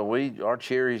quick. Well, our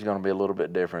cherry's going to be a little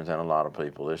bit different than a lot of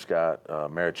people. It's got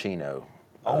maraschino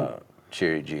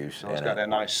cherry juice. So it's got that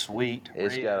nice sweet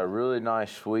It's red. got a really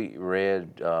nice sweet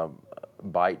red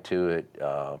bite to it.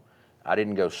 I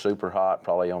didn't go super hot,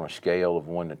 probably on a scale of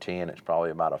 1 to 10. It's probably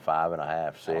about a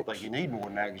 5.5, 6. I don't think you need more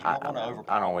than that, because you don't want to overpower it.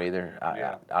 I don't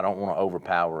either. I don't want to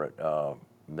overpower it.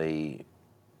 The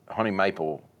honey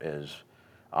maple is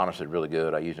honestly really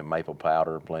good. I use a maple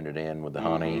powder blended in with the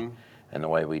honey, and the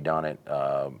way we done it,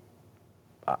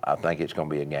 I think it's going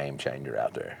to be a game changer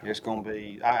out there. It's going to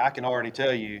be, I can already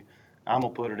tell you, I'm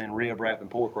going to put it in rib wrap and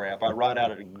pork wrap. Right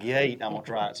out of the gate, I'm going to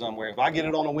try it somewhere. If I get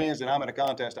it on a Wednesday and I'm at a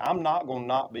contest, I'm not going to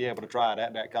not be able to try it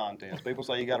at that contest. People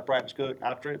say you got to practice cook.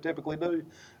 I typically do.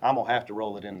 I'm going to have to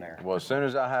roll it in there. Well, as soon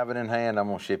as I have it in hand, I'm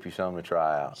going to ship you some to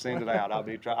try out. Send it out. I'll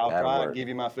try it, give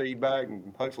you my feedback,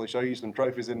 and hopefully show you some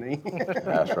trophies in the end.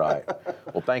 That's right.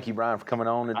 Well, thank you, Brian, for coming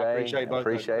on today. I appreciate both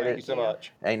of you. Thank you so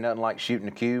much. Ain't nothing like shooting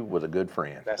the que with a good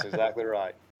friend. That's exactly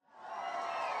right.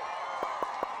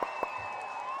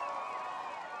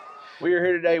 We are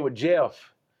here today with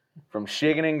Jeff from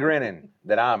Shiggin Grinnin,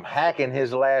 that I'm hacking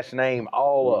his last name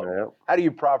all up. Yep. How do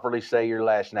you properly say your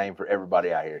last name for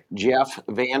everybody out here? Jeff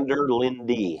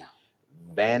Vanderlinde.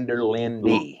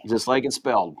 Vanderlinde. Just like it's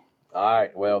spelled. All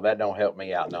right, well, that don't help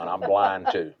me out none. I'm blind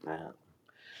too.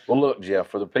 Well, look, Jeff,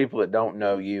 for the people that don't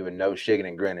know you and know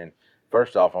Shiggin Grinnin,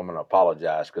 first off, I'm going to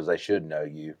apologize because they should know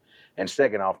you. And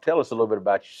second off, tell us a little bit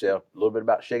about yourself, a little bit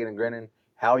about Shiggin Grinnin,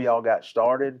 how y'all got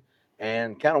started,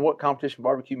 and kind of what competition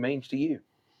barbecue means to you.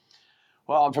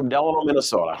 Well, I'm from Delano,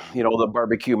 Minnesota, the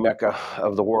barbecue mecca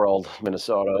of the world,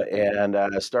 Minnesota. And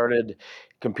I started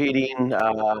competing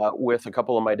with a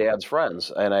couple of my dad's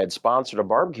friends, and I had sponsored a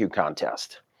barbecue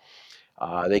contest.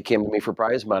 They came to me for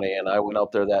prize money, and I went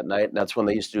out there that night, and that's when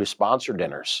they used to do sponsor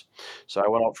dinners. So I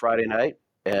went out Friday night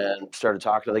and started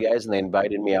talking to the guys, and they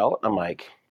invited me out. I'm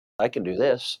like, I can do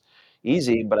this.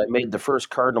 Easy, but I made the first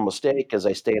cardinal mistake because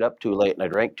I stayed up too late and I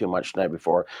drank too much the night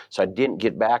before, so I didn't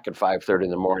get back at 5:30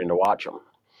 in the morning to watch them.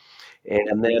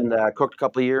 And then cooked a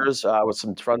couple of years with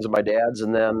some friends of my dad's,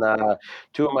 and then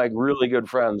two of my really good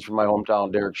friends from my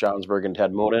hometown, Derek Schaunsberg and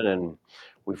Ted Moonen, and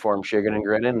we formed Shiggin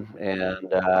Grinnin,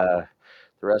 and the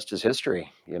rest is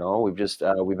history. We've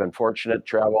been fortunate to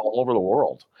travel all over the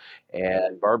world,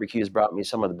 and barbecue's brought me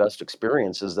some of the best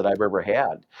experiences that I've ever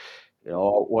had.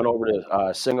 Went over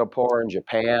to Singapore and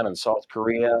Japan and South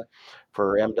Korea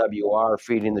for MWR,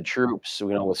 feeding the troops,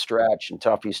 with Stretch and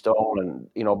Tuffy Stone.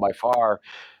 And, by far,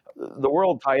 the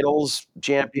world titles,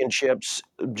 championships,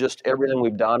 just everything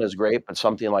we've done is great. But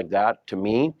something like that, to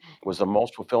me, was the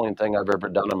most fulfilling thing I've ever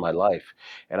done in my life.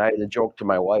 And I had to joke to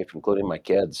my wife, including my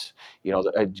kids,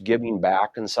 giving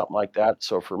back and something like that.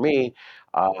 So for me,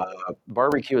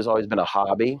 barbecue has always been a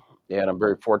hobby, and I'm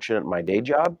very fortunate in my day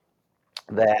job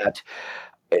that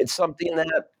it's something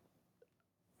that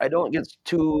I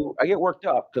get worked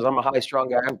up because I'm a high-strung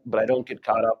guy, but I don't get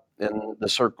caught up in the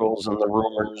circles and the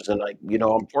rumors. And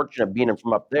I'm fortunate being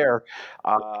from up there.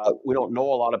 We don't know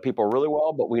a lot of people really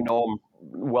well, but we know them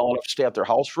well enough to stay at their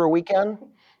house for a weekend.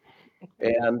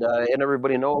 And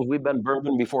everybody knows we've been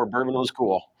bourbon before bourbon was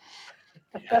cool.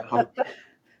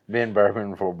 Been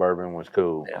bourbon before bourbon was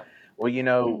cool. Yeah.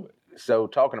 Well, so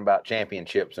talking about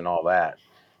championships and all that,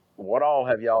 what all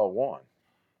have y'all won?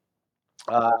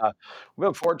 We've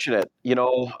been fortunate, we've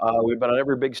been on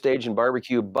every big stage in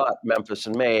barbecue but Memphis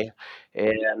in May,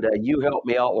 and you helped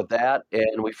me out with that,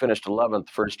 and we finished 11th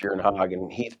first year in Hog,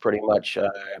 and Heath pretty much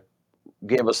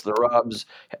gave us the rubs,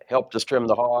 helped us trim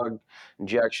the hog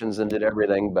injections, and did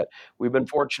everything. But we've been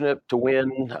fortunate to win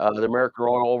the American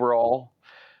Royal overall.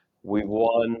 We've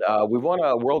won a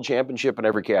world championship in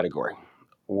every category.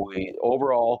 We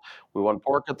won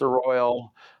pork at the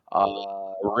Royal,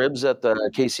 ribs at the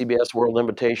KCBS World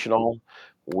Invitational.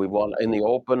 We won in the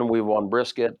Open. We won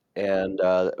brisket, and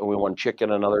we won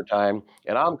chicken another time.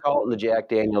 And I'm calling the Jack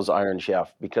Daniel's Iron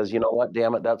Chef because you know what?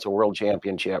 Damn it, that's a world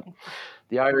championship.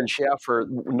 The Iron Chef, or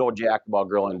no jack about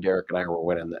grilling. Derek and I were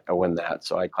win that,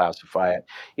 so I classify it.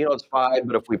 You know, it's 5,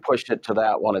 but if we pushed it to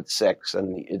that one, it's 6,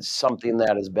 and it's something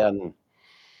that has been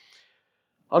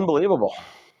unbelievable.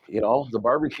 You know, the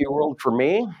barbecue world for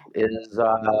me is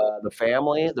the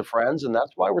family, the friends, and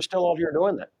that's why we're still out here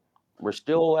doing it. We're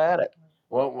still at it.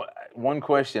 Well, one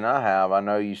question I have, I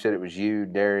know you said it was you,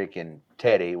 Derek, and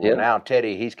Teddy. Well, Yeah. now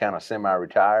Teddy, he's kind of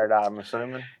semi-retired, I'm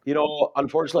assuming. You know,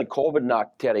 unfortunately, COVID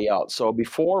knocked Teddy out. So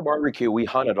before barbecue, we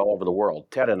hunted all over the world.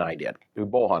 Ted and I did. We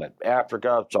both hunted.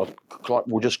 Africa, so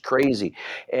we're just crazy.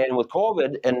 And with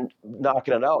COVID and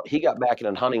knocking it out, he got back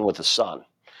into hunting with his son.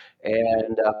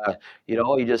 And, you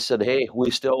know, he just said, hey,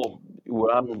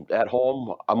 when I'm at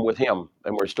home, I'm with him,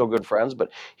 and we're still good friends, but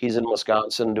he's in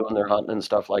Wisconsin doing their hunting and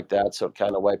stuff like that, so it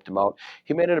kind of wiped him out.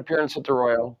 He made an appearance at the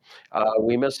Royal.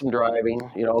 We missed him driving.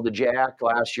 You know, the Jack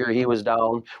last year, he was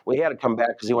down. We had to come back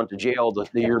because he went to jail the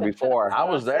year before. I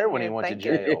was there when he went to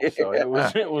jail, so it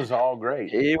was all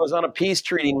great. He was on a peace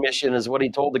treating mission, is what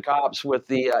he told the cops with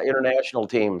the international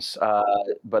teams,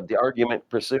 but the argument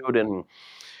pursued, and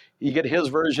you get his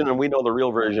version and we know the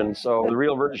real version. So the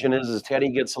real version is Teddy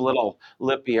gets a little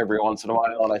lippy every once in a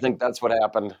while, and I think that's what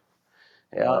happened.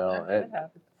 Yeah.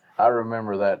 Well, I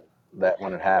remember that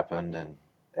when it happened, and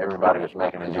everybody was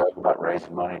making a joke about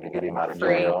raising money to get him out of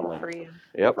jail.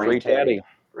 Free Teddy.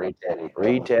 Free Teddy.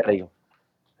 Free Teddy.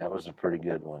 That was a pretty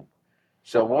good one.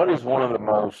 So what is one of the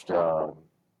most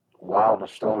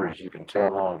wildest stories you can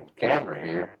tell on camera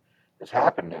here that's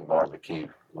happened in barbecue,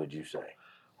 would you say?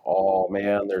 Oh,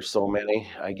 man, there's so many.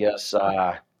 I guess.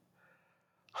 Kind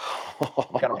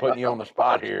of putting you on the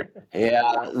spot here.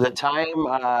 Yeah, the time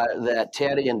that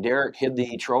Teddy and Derek hid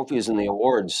the trophies and the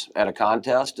awards at a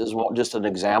contest is just an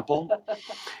example.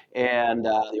 And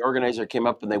the organizer came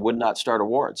up and they would not start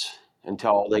awards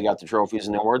until they got the trophies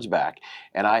and the awards back.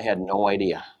 And I had no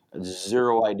idea,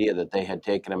 0 idea that they had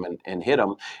taken them and hid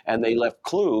them. And they left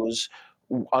clues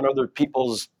on other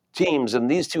people's teams, and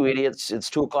these 2 idiots, it's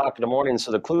 2:00 in the morning, so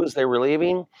the clues they were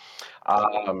leaving,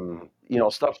 you know,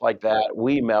 stuff like that.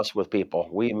 We mess with people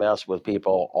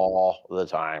all the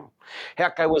time.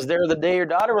 Heck, I was there the day your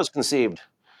daughter was conceived.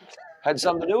 Had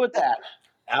something to do with that.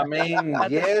 I mean,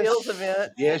 At yes, the Shields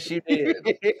event. Yes, you did.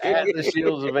 At the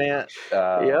Shields event.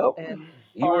 Yep. And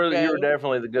You were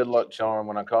definitely the good luck charm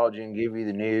when I called you and gave you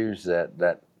the news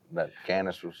that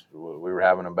Candace we were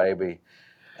having a baby.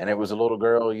 And it was a little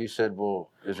girl. You said, well,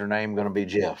 is her name going to be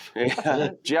Jeff?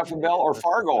 Jeff Bell or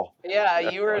Fargo. Yeah,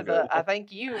 you were I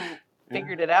think you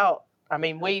figured it out. I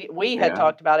mean, we had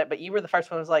talked about it, but you were the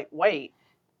first one who was like, wait,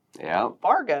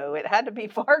 Fargo. It had to be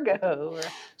Fargo.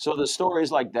 So the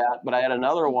stories like that, but I had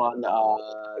another one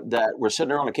that we're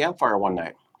sitting around a campfire one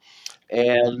night.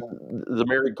 And the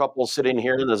married couple sitting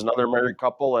here, and there's another married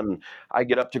couple, and I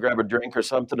get up to grab a drink or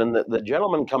something, and the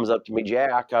gentleman comes up to me,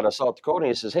 Jack, out of South Dakota, and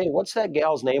he says, hey, what's that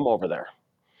gal's name over there?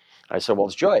 I said, well,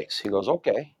 it's Joyce. He goes,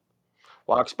 okay.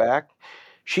 Walks back.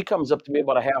 She comes up to me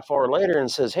about a half hour later and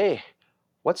says, hey,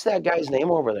 what's that guy's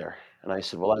name over there? And I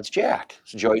said, well, that's Jack.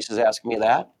 So Joyce is asking me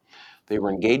that. They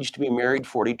were engaged to be married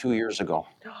 42 years ago.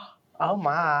 Oh,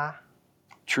 my.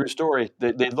 True story.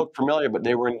 They looked familiar, but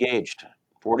they were engaged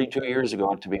 42 years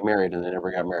ago to be married, and they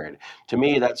never got married. To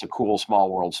me, that's a cool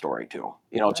small world story, too.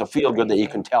 You know, it's a feel good that you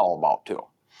can tell about, too.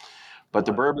 But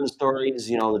the bourbon stories,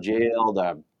 you know, the jail,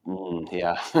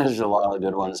 there's a lot of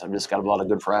good ones. I've just got a lot of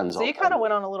good friends. So you kind of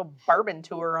went on a little bourbon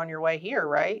tour on your way here,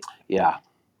 right? Yeah.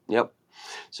 Yep.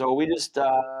 So we just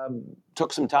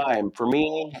took some time. For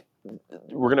me,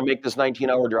 we're going to make this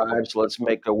 19-hour drive, so let's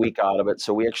make a week out of it.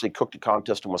 So we actually cooked a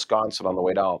contest in Wisconsin on the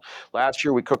way down. Last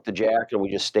year we cooked the Jack, and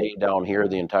we just stayed down here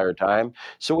the entire time.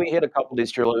 So we hit a couple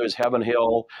distilleries, Heaven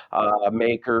Hill,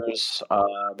 Makers,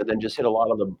 but then just hit a lot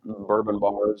of the bourbon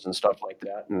bars and stuff like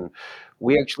that. And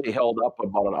we actually held up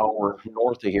about an hour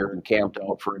north of here and camped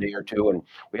out for a day or two. And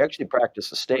we actually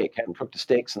practiced a steak. Hadn't cooked a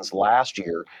steak since last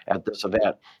year at this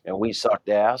event, and we sucked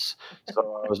ass.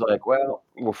 So I was like, well,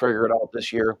 we'll figure it out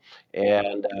this year.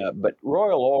 And but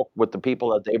Royal Oak, with the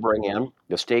people that they bring in,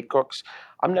 the steak cooks,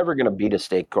 I'm never going to beat a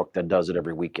steak cook that does it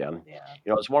every weekend. Yeah.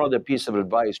 You know, it's one of the pieces of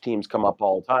advice teams come up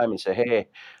all the time and say, hey,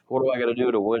 what do I got to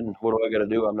do to win? What do I got to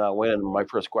do? I'm not winning. My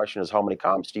first question is, how many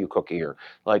comps do you cook a year?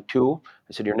 Like 2?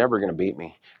 I said, you're never going to beat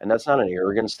me. And that's not an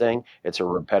arrogance thing. It's a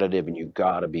repetitive, and you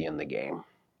got to be in the game.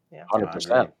 Yeah.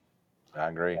 100%. I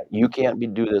agree. You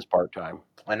can't do this part-time.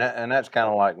 And that's kind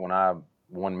of like when I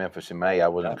won Memphis in May. I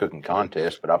wasn't cooking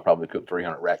contests, but I probably cooked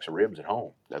 300 racks of ribs at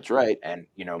home. That's right. And,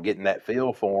 getting that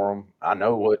feel for them, I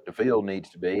know what the feel needs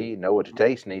to be, know what the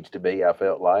taste needs to be, I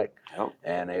felt like. Yep.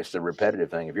 And it's the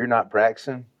repetitive thing. If you're not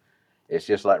practicing, it's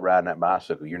just like riding that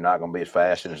bicycle. You're not going to be as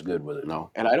fast and as good with it.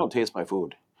 No. And I don't taste my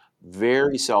food.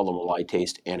 Very seldom will I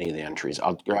taste any of the entries.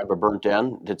 I'll grab a burnt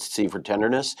end to see for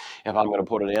tenderness if I'm going to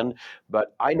put it in.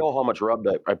 But I know how much rub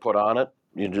I put on it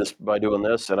just by doing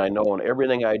this. And I know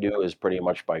everything I do is pretty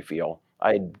much by feel.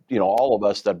 All of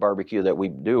us that barbecue that we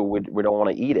do, we don't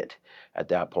want to eat it at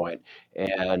that point.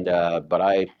 And,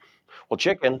 well,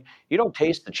 chicken, you don't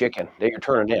taste the chicken that you're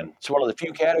turning in. It's one of the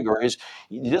few categories.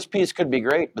 This piece could be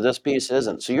great, but this piece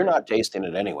isn't. So you're not tasting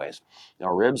it anyways.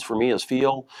 Now, ribs for me is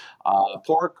feel.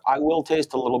 Pork, I will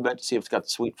taste a little bit to see if it's got the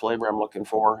sweet flavor I'm looking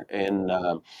for. And,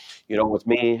 with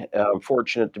me, I'm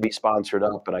fortunate to be sponsored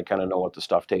up, and I kind of know what the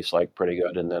stuff tastes like pretty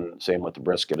good. And then same with the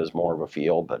brisket is more of a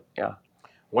feel, but yeah.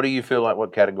 What do you feel like,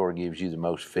 what category gives you the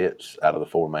most fits out of the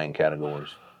 4 main categories?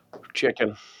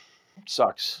 Chicken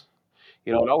sucks.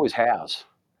 It always has.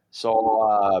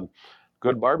 So,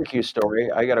 good barbecue story.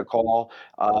 I got a call.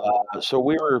 So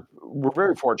we're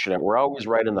very fortunate. We're always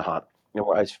right in the hunt.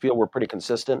 I feel we're pretty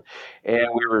consistent, and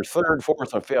we were 3rd,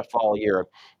 4th, and 5th all year.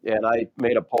 And I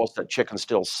made a post that chicken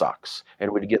still sucks,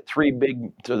 and we'd get 3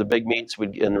 big meats.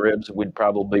 And ribs, we'd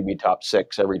probably be top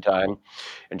 6 every time,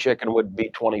 and chicken would be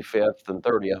 25th and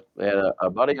 30th. And a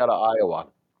buddy out of Iowa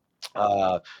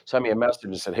sent me a message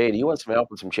and said, hey, do you want some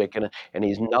help with some chicken? And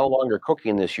he's no longer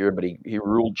cooking this year, but he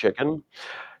ruled chicken.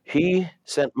 He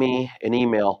sent me an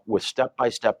email with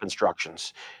step-by-step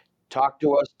instructions. Talk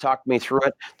me through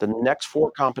it. The next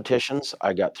 4 competitions,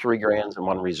 I got 3 grands and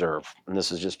 1 reserve. And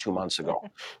this is just 2 months ago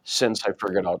since I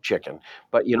figured out chicken.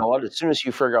 But you know what? As soon as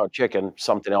you figure out chicken,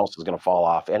 something else is going to fall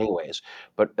off anyways.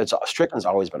 But chicken's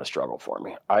always been a struggle for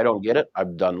me. I don't get it.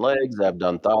 I've done legs, I've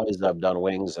done thighs, I've done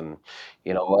wings. And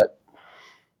you know what?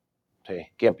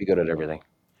 Hey, can't be good at everything.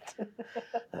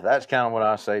 That's kind of what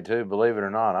I say too. Believe it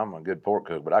or not, I'm a good pork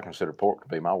cook, but I consider pork to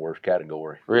be my worst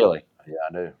category. Really? Yeah,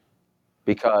 I do.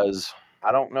 Because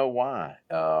I don't know why.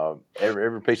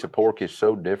 Every piece of pork is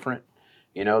so different.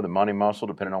 The money muscle,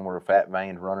 depending on where the fat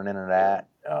vein's running in and at.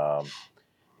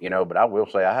 But I will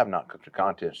say I have not cooked a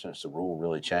contest since the rule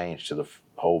really changed to the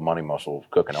whole money muscle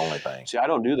cooking only thing. See, I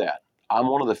don't do that. I'm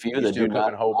one of the few that do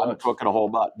not. I'm cooking a whole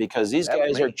butt because these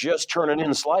guys are just turning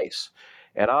in slice.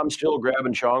 And I'm still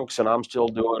grabbing chunks, and I'm still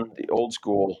doing the old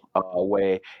school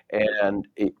way. And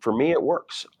for me, it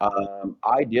works.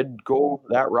 I did go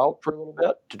that route for a little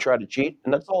bit to try to cheat,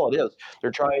 and that's all it is.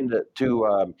 They're trying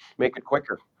to make it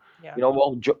quicker. Yeah.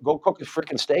 Go cook a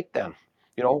freaking steak then.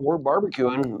 We're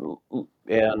barbecuing.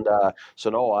 And so,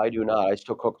 no, I do not. I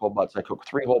still cook whole butts. I cook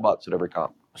 3 whole butts at every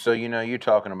comp. So, you're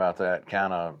talking about that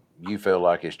kind of, you feel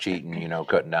like it's cheating,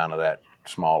 cutting down to that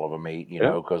small of a meat,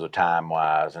 because of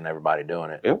time-wise and everybody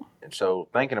doing it. Yep. And so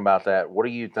thinking about that, what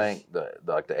do you think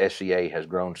the SCA has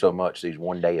grown so much, these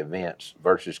one-day events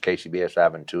versus KCBS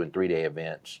having 2- and 3-day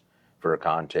events for a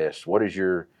contest? What is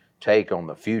your take on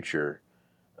the future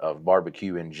of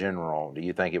barbecue in general? Do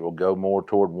you think it will go more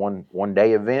toward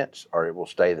one-day events, or it will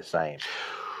stay the same?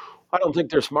 I don't think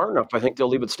they're smart enough. I think they'll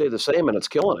leave it stay the same, and it's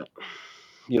killing it.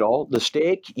 The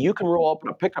steak, you can roll up in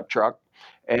a pickup truck,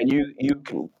 and you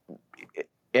can,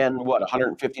 and what,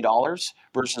 $150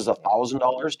 versus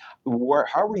 $1,000?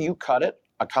 However you cut it,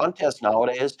 a contest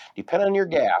nowadays, depending on your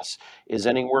gas, is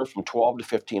anywhere from $1,200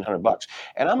 to $1,500.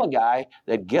 And I'm a guy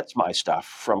that gets my stuff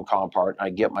from Compart. I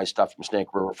get my stuff from Snake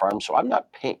River Farm, so I'm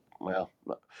not paying. Well,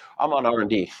 I'm on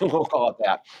R&D. We'll call it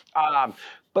that.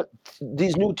 But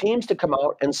these new teams to come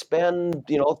out and spend,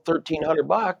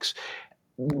 $1,300.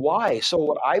 Why? So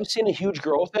what I've seen a huge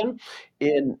growth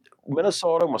in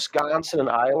Minnesota, Wisconsin, and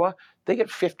Iowa, they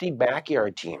get 50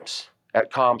 backyard teams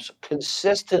at comps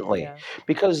consistently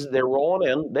because they're rolling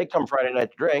in. They come Friday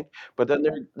night to drink, but then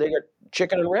they got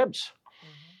chicken and ribs.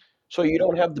 So you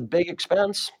don't have the big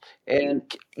expense. And,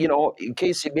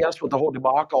 KCBS with the whole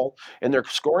debacle in their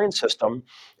scoring system,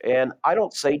 and I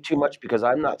don't say too much because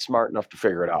I'm not smart enough to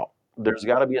figure it out. There's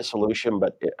got to be a solution,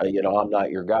 but, I'm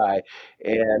not your guy.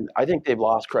 And I think they've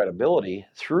lost credibility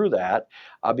through that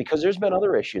because there's been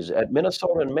other issues. At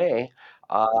Minnesota in May,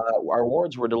 Our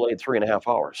awards were delayed 3.5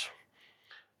 hours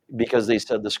because they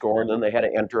said the score, and then they had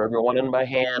to enter everyone in by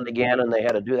hand again, and they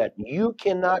had to do that. You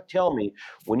cannot tell me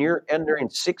when you're entering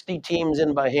 60 teams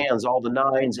in by hands, all the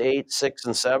 9s, 8s, 6s,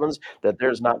 and 7s, that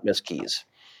there's not missed keys.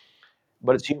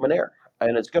 But it's human error,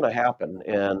 and it's going to happen.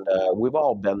 And we've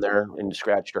all been there and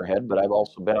scratched our head, but I've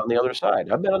also been on the other side.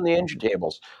 I've been on the engine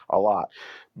tables a lot.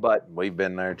 But we've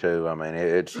been there too. I mean,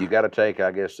 it's you got to take,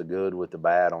 I guess, the good with the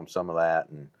bad on some of that.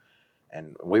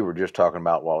 And we were just talking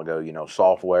about a while ago,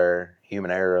 software,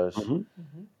 human errors,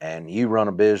 and you run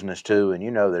a business too, and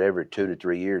you know that every 2 to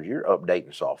 3 years you're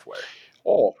updating software.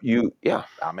 Yeah.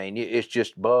 I mean, it's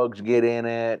just bugs get in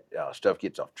it, stuff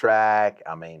gets off track.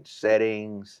 I mean,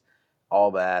 settings,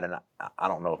 all that, and I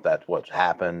don't know if that's what's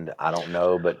happened. I don't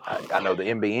know, but I know the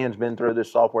NBN's been through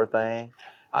this software thing.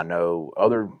 I know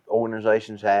other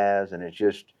organizations has, and it's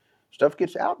just stuff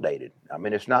gets outdated. I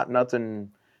mean, it's not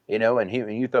nothing. And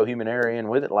you throw human error in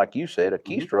with it, like you said, a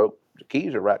keystroke, the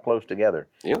keys are right close together.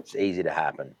 Yep. It's easy to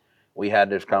happen. We had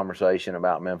this conversation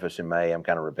about Memphis in May. I'm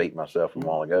kind of repeating myself from a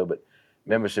while ago, but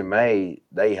Memphis in May,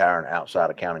 they hire an outside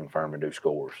accounting firm to do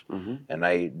scores. And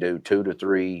they do 2 to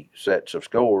 3 sets of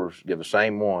scores, give the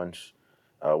same ones.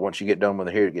 Once you get done with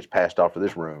it here, it gets passed off to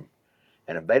this room.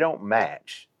 And if they don't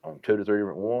match on 2 to 3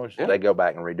 different ones, they go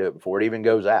back and redo it before it even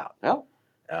goes out.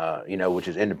 Which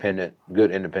is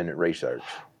good independent research.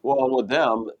 Well, and with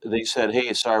them, they said,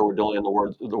 hey, sorry, we're delaying the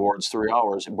awards 3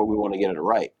 hours, but we want to get it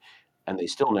right. And they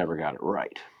still never got it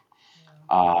right.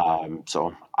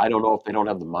 So I don't know if they don't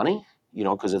have the money,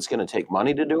 because it's going to take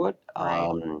money to do it.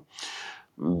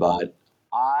 But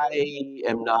I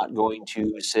am not going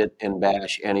to sit and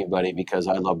bash anybody because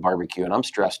I love barbecue and I'm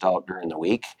stressed out during the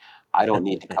week. I don't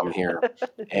need to come here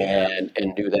and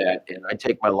do that. And I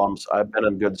take my lumps. I've been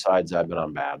on good sides. I've been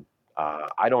on bad.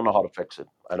 I don't know how to fix it.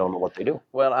 I don't know what they do.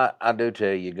 Well, I do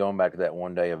tell you, going back to that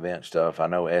one-day event stuff, I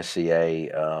know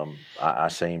SCA, I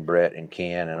seen Brett and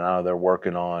Ken, and I know they're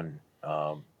working on,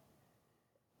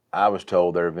 I was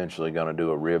told they're eventually going to do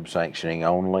a rib sanctioning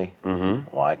only,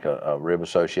 like a rib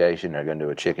association. They're going to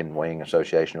do a chicken wing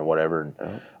association or whatever,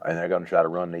 and they're going to try to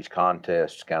run these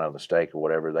contests, kind of the steak or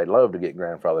whatever. They'd love to get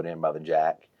grandfathered in by the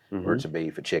jack, where it's a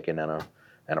beef, a chicken, and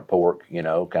a pork, kind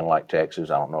of like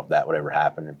Texas. I don't know if that would ever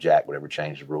happen, if Jack would ever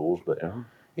change the rules, but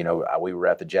we were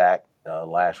at the Jack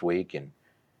last week, and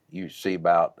you see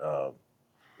about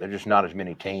there's just not as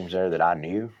many teams there that I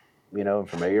knew, and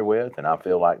familiar with, and I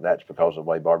feel like that's because of the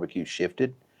way barbecue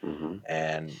shifted,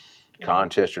 and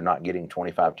contests are not getting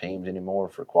 25 teams anymore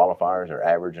for qualifiers. They're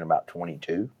averaging about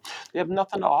 22. They have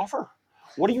nothing to offer.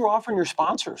 What are you offering your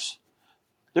sponsors?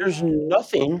 There's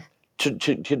nothing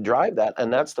to drive that,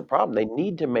 and that's the problem. They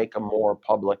need to make a more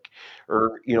public,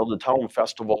 or the town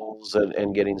festivals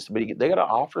and getting somebody. They got to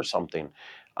offer something.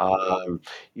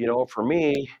 For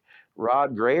me,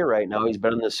 Rod Gray right now, he's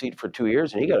been in this seat for 2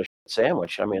 years, and he got a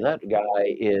sandwich. I mean, that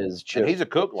guy is just. And he's a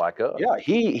cook like us. Yeah,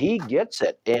 he gets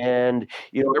it, and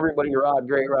everybody Rod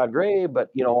Gray, but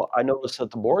I noticed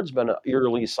that the board's been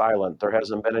eerily silent. There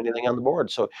hasn't been anything on the board,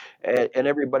 so and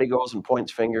everybody goes and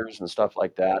points fingers and stuff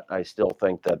like that. I still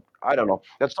think that I don't know.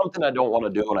 That's something I don't want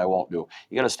to do, and I won't do.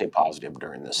 You got to stay positive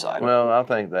during this side. Well, I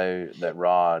think that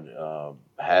Rod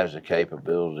has the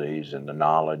capabilities and the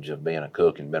knowledge of being a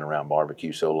cook and been around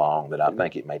barbecue so long that I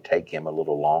think it may take him a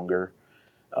little longer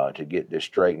to get this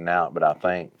straightened out, but I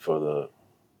think for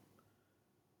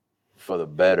the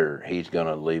better, he's going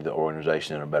to leave the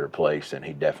organization in a better place, and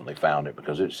he definitely found it,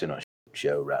 because it's in a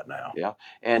show right now. Yeah,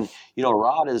 and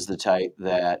Rod is the type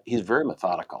that he's very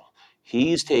methodical.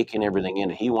 He's taking everything in.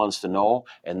 He wants to know,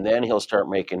 and then he'll start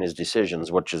making his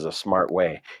decisions, which is a smart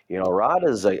way. Rod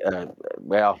is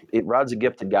Rod's a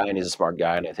gifted guy, and he's a smart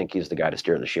guy, and I think he's the guy to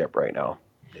steer the ship right now.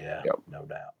 Yeah, no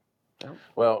doubt. Yep.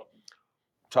 Well,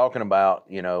 talking about,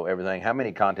 everything, how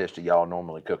many contests do y'all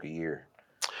normally cook a year?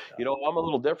 I'm a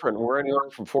little different. We're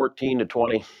anywhere from 14 to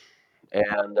 20.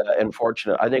 And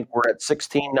fortunate, I think we're at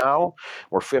 16 now.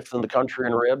 We're 5th in the country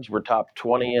in ribs. We're top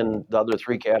 20 in the other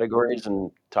 3 categories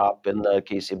and top in the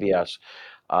KCBS.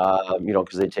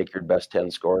 Because they take your best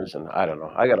 10 scores. And I don't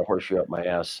know. I got a horseshoe up my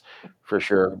ass for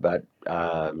sure. But,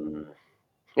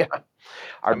 yeah.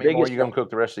 How many more are you going to cook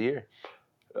the rest of the year?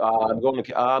 I'm going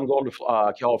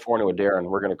to California with Darren.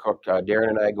 We're going to cook. Darren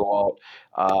and I go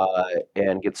out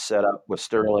and get set up with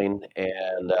Sterling,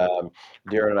 and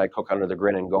Darren and I cook under the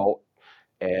Grinnin Goat,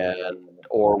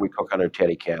 or we cook under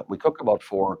Teddy Camp. We cook about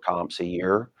 4 comps a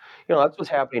year. That's what's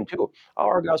happening too.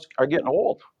 Our guys are getting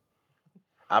old.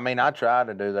 I mean, I tried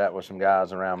to do that with some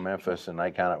guys around Memphis, and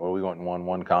they we went and won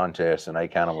one contest, and they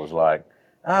kind of was like,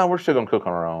 we're still going to cook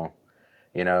on our own.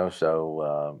 You know,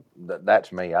 so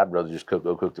that's me. I'd rather just go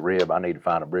cook the rib. I need to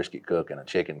find a brisket cook and a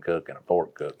chicken cook and a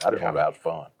pork cook. I just want to have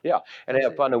fun. Yeah, and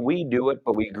have fun. And we do it,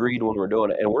 but we agreed when we're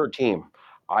doing it, and we're a team.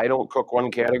 I don't cook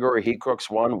one category. He cooks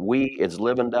one. It's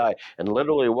live and die. And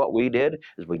literally what we did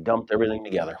is we dumped everything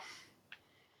together.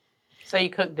 So you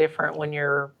cook different when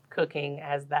you're cooking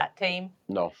as that team?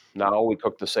 No, now we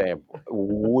cook the same.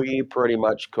 We pretty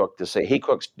much cook the same. He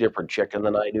cooks different chicken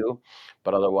than I do,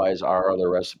 but otherwise our other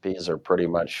recipes are pretty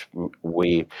much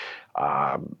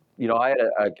I had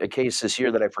a case this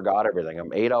year that I forgot everything.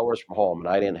 I'm 8 hours from home and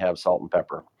I didn't have salt and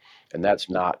pepper. And that's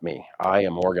not me. I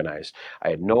am organized. I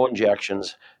had no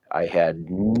injections. I had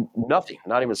nothing,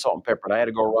 not even salt and pepper. And I had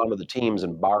to go around to the teams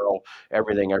and borrow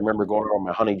everything. I remember going around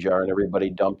my honey jar and everybody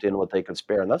dumped in what they could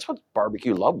spare. And that's what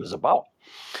barbecue love is about.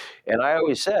 And I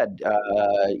always said,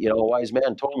 a wise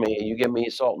man told me, you give me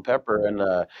salt and pepper and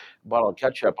a bottle of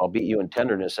ketchup, I'll beat you in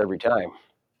tenderness every time.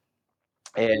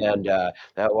 And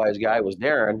that wise guy was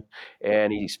Darren,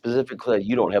 and he specifically said,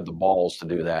 you don't have the balls to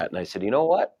do that. And I said, you know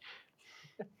what?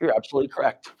 You're absolutely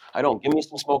correct. I don't. Give me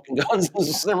some smoking guns and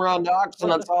some Cimarron docks,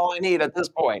 and that's all I need at this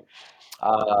point.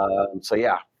 So,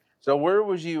 yeah. So where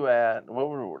was you at?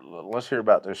 Let's hear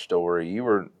about this story. You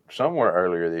were somewhere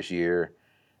earlier this year,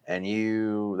 and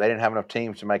they didn't have enough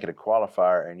teams to make it a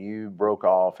qualifier, and you broke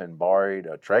off and borrowed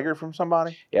a Traeger from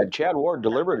somebody? Yeah, Chad Ward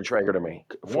delivered a Traeger to me.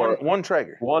 One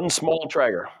Traeger? One small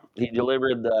Traeger. He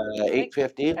delivered the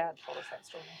 850. Chad told us that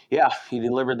story. Yeah, he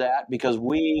delivered that because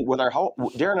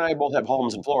Darren and I both have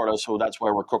homes in Florida, so that's why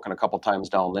we're cooking a couple times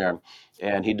down there.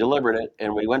 And he delivered it,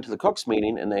 and we went to the cooks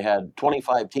meeting, and they had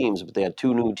 25 teams, but they had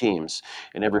 2 new teams,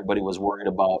 and everybody was worried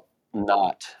about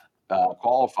not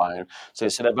qualifying. So they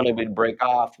said, if anybody break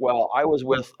off. Well, I was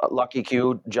with Lucky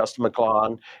Q, Justin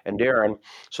McClellan, and Darren.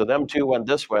 So them 2 went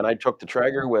this way, and I took the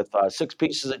Traeger with 6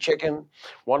 pieces of chicken,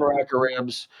 1 rack of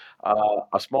ribs,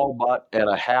 a small butt, and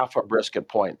a half a brisket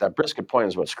point. That brisket point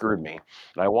is what screwed me.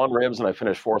 And I won ribs, and I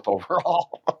finished 4th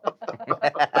overall.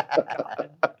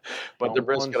 But the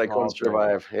brisket I couldn't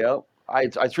survive. Yeah, I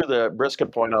threw the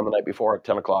brisket point on the night before at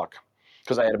 10 o'clock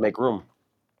because I had to make room.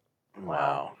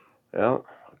 Wow. Yeah.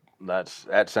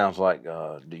 That sounds like,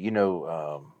 do you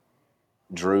know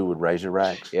Drew with Razor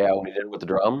Racks? Yeah, when he did it with the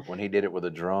drum. When he did it with a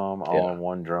drum, all in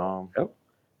one drum. Yep.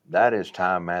 That is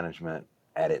time management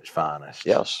at its finest.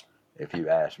 Yes. If you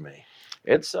ask me.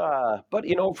 It's but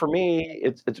for me,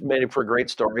 it's made it for a great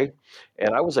story,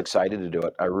 and I was excited to do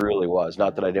it. I really was.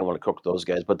 Not that I didn't want to cook those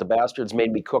guys, but the bastards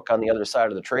made me cook on the other side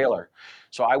of the trailer,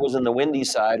 so I was in the windy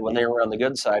side when they were on the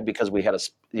good side because we had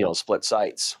split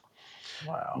sites.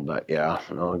 Wow. But yeah,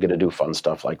 I get to do fun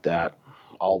stuff like that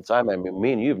all the time. I mean,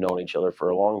 me and you have known each other for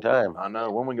a long time. I know.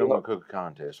 When we going to cook a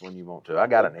contest? When you want to? I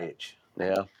got an itch.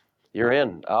 Yeah. You're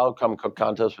in. I'll come cook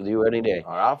contests with you any day.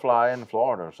 Or I'll fly into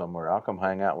Florida or somewhere. I'll come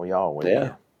hang out with y'all.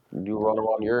 Yeah. You run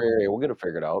around your area. We'll get it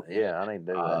figured out. Yeah, I need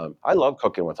to do that. I love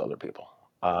cooking with other people.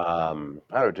 I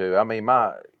do too. I mean,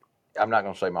 I'm not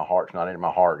going to say my heart's not in it.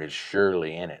 My heart is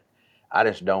surely in it. I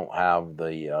just don't have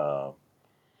the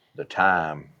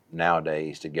time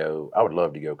nowadays to go. I would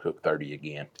love to go cook 30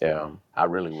 again. Yeah. I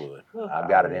really would. I've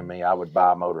got it in me. I would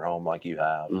buy a motorhome like you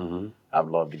have. Mm-hmm. I'd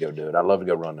love to go do it. I'd love to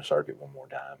go run the circuit one more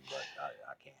time, but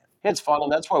I can't. It's fun,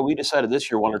 and that's why we decided this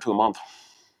year 1 or 2 a month.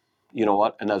 You know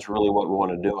what? And that's really what we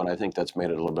want to do, and I think that's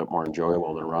made it a little bit more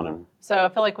enjoyable than running. So I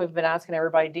feel like we've been asking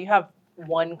everybody, do you have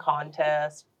one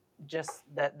contest just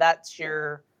that's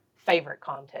your favorite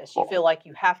contest? You feel like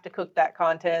you have to cook that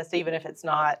contest, even if it's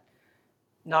not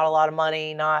a lot of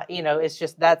money, it's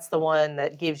just that's the one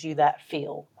that gives you that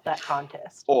feel, that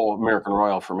contest. Oh, American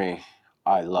Royal for me.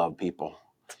 I love people.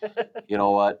 You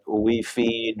know what? We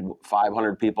feed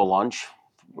 500 people lunch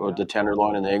with the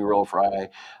tenderloin and the egg roll fry,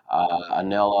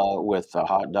 Anella with a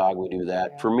hot dog. We do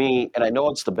that. Yeah. For me, and I know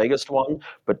it's the biggest one,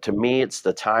 but to me, it's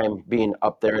the time being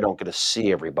up there. I don't get to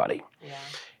see everybody. Yeah.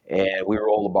 And we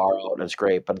roll the bar out, and it's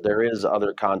great. But there is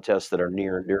other contests that are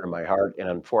near and dear to my heart, and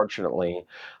unfortunately,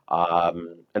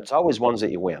 it's always ones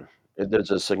that you win.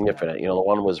 There's a significant, the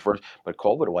one was first, but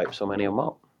COVID wiped so many of them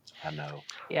out. I know.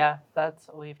 Yeah,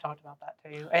 we've talked about that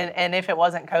too. And if it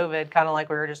wasn't COVID, kind of like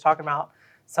we were just talking about,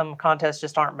 some contests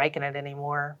just aren't making it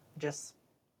anymore. It's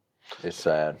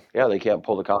sad. Yeah, they can't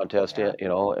pull the contest in,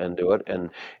 and do it. And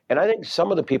I think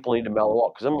some of the people need to mellow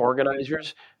out because some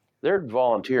organizers, they're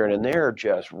volunteering and they're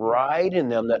just riding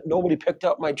them that nobody picked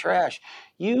up my trash.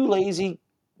 You lazy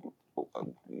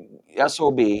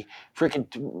SOB, freaking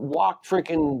walk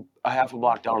a half a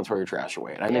block down and throw your trash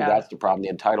away. And I think that's the problem, the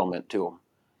entitlement to them.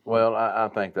 Well, I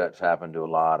think that's happened to a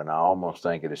lot, and I almost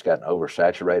think it's gotten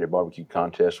oversaturated. Barbecue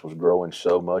contest was growing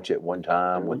so much at one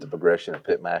time with the progression of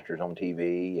pitmasters on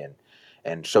TV,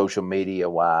 and social media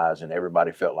wise, and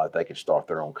everybody felt like they could start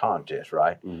their own contest,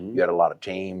 right? Mm-hmm. You had a lot of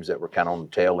teams that were kind of on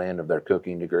the tail end of their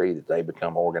cooking degree, that they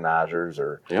become organizers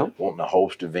or wanting to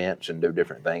host events and do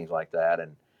different things like that.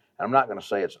 And I'm not going to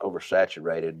say it's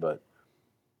oversaturated, but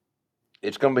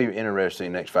it's going to be interesting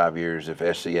in the next 5 years if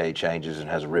SCA changes and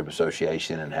has a rib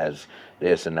association and has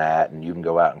this and that, and you can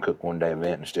go out and cook one day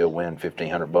event and still win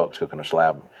 $1,500 cooking a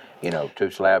slab, 2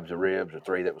 slabs of ribs or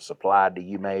 3 that was supplied to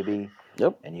you maybe.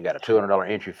 Yep. And you got a $200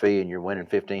 entry fee and you're winning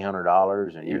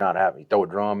 $1,500 and you're not having, you throw a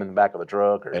drum in the back of the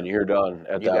truck and you're done at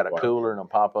that point. You got a cooler and a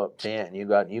pop-up tent and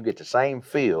you get the same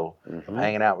feel of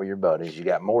hanging out with your buddies. You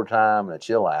got more time to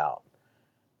chill out.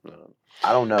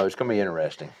 I don't know. It's going to be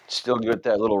interesting. Still get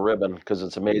that little ribbon, because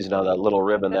it's amazing how that little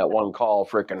ribbon, that one call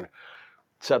frickin'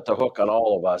 set the hook on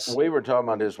all of us. We were talking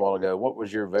about this a while ago. What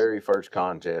was your very first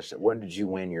contest? When did you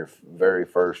win your very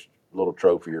first little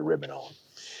trophy or ribbon on?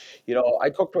 I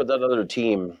cooked with another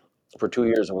team for 2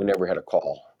 years and we never had a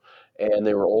call. And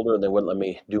they were older and they wouldn't let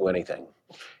me do anything.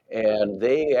 And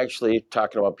they actually,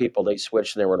 talking about people, they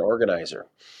switched and they were an organizer.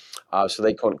 So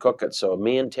they couldn't cook it. So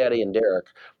me and Teddy and Derek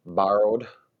borrowed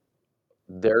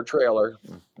their trailer,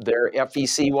 their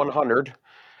FEC 100,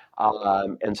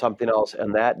 and something else.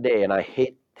 And that day, and I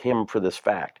hate him for this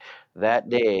fact, that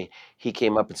day he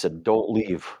came up and said, "Don't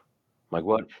leave." I'm like,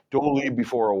 "What?" "Don't leave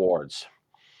before awards."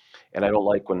 And I don't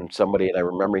like when somebody, and I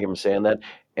remember him saying that.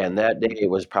 And that day it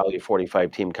was probably a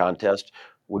 45 team contest.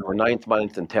 We were 9th,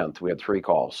 9th, and 10th. We had 3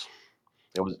 calls.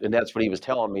 And that's what he was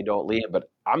telling me, "Don't leave." But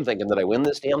I'm thinking, that I win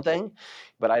this damn thing?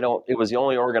 But I don't. It was the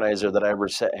only organizer that I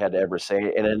had to ever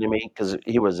say anything to me, because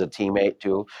he was a teammate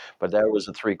too. But that was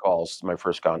the 3 calls, my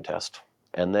first contest.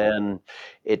 And then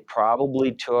it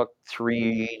probably took 2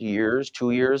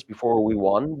 years before we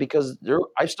won, because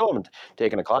I still haven't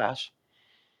taken a class.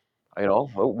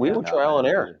 We were trial and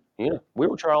error. We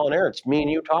were trial and error. It's me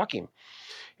and you talking.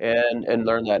 And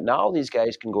learn that. Now these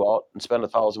guys can go out and spend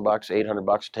 $1,000,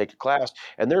 $800 to take a class,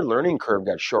 and their learning curve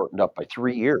got shortened up by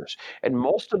 3 years. And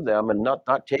most of them, and not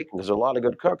taking, because there's a lot of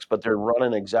good cooks, but they're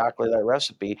running exactly that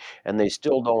recipe, and they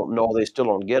still don't know, they still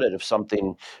don't get it if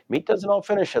meat doesn't all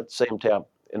finish at the same time.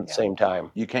 The same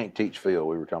time. You can't teach feel.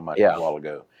 We were talking about that a while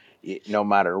ago. No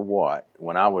matter what,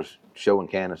 when I was showing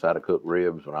Candace how to cook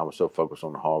ribs, when I was so focused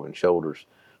on the hog and shoulders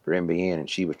for MBN, and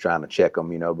she was trying to check them,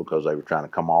 because they were trying to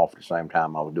come off at the same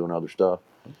time I was doing other stuff,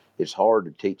 it's hard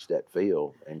to teach that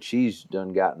feel. And she's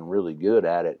gotten really good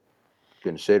at it,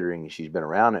 considering she's been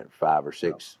around it 5 or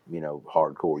 6,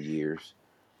 hardcore years.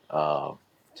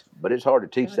 But it's hard to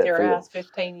teach that feel.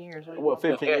 15 years. Well,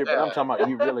 15 years, but I'm talking about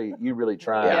you really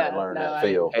trying to learn that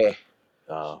feel. Hey,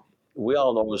 we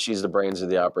all know she's the brains of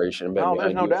the operation. No,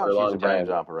 there's no doubt she's the brains of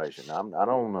the operation.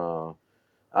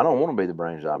 I don't want to be the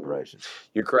brains of the operation.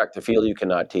 You're correct. The feel you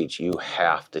cannot teach. You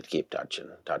have to keep touching.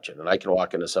 And I can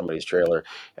walk into somebody's trailer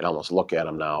and almost look at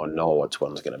them now and know which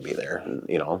one's going to be there. And,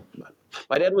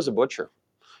 my dad was a butcher.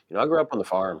 I grew up on the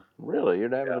farm. Really? Your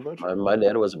dad was a butcher? My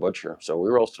dad was a butcher. So we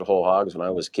roasted whole hogs when I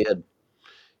was a kid,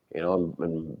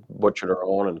 and butchered our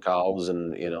own and cows,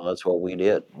 and, that's what we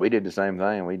did. We did the same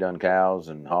thing. We done cows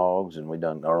and hogs, and we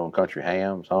done our own country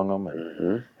hams, hung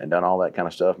them, and done all that kind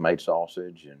of stuff, made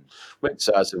sausage.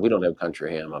 We don't have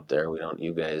country ham up there. We don't,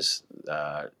 you guys,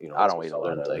 I don't eat all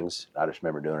other that things. I just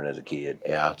remember doing it as a kid.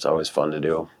 Yeah, it's always fun to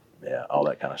do. Yeah, all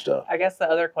that kind of stuff. I guess the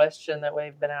other question that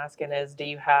we've been asking is, do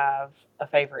you have a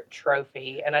favorite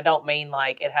trophy? And I don't mean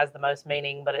like it has the most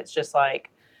meaning, but it's just like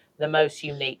the most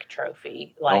unique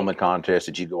trophy. Like on the contest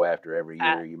that you go after every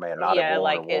year, you may not have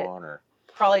won or won. Or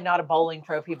probably not a bowling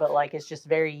trophy, but like it's just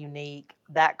very unique.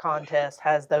 That contest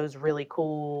has those really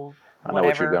cool. I know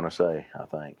what you're going to say, I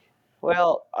think.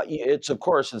 Well, it's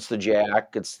the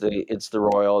Jack, it's the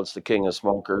Royal, it's the King of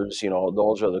Smokers.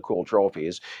 Those are the cool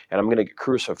trophies. And I'm going to get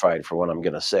crucified for what I'm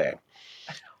going to say.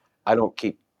 I don't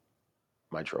keep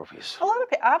my trophies.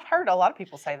 I've heard a lot of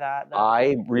people say that.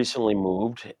 I recently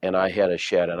moved and I had a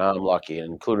shed, and I'm lucky,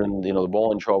 including the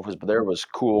bowling trophies. But there was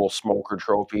cool smoker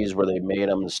trophies where they made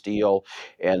them in steel,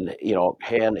 and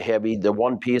hand heavy. The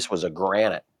one piece was a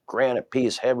granite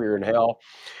piece, heavier than hell.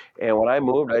 And when I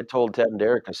moved, I told Ted and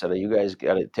Derek, I said, "You guys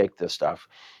got to take this stuff,"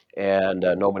 and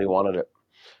nobody wanted it.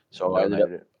 So I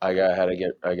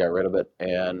got rid of it,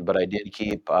 but I did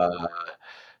keep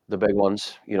the big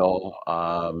ones.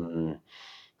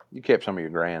 You kept some of your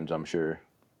grands, I'm sure.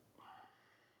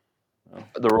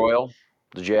 The Royal,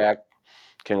 the Jack,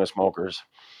 King of Smokers,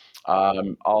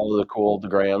 all of the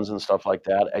grands and stuff like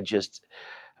that.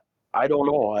 I don't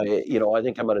know. I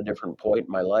think I'm at a different point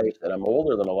in my life that I'm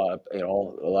older than a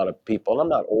lot of people. And I'm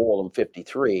not old. I'm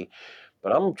 53,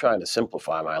 But I'm trying to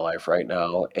simplify my life right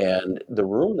now, and the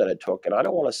room that it took, and I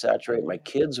don't want to saturate my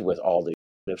kids with all the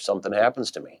if something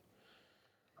happens to me.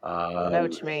 I know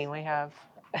what you mean. We have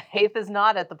Heath is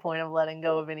not at the point of letting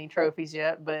go of any trophies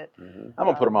yet, but I'm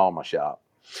gonna put them all in my shop.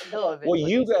 he'll Well,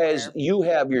 eventually you be guys, somewhere. you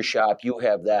have your shop, you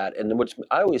have that, and what's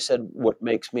I always said what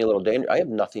makes me a little dangerous. I have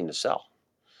nothing to sell.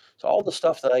 So all the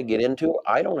stuff that I get into,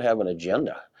 I don't have an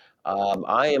agenda.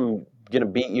 I am going to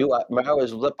beat you. I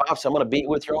always lip off, so I'm going to beat you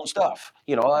with your own stuff.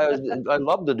 I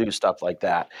love to do stuff like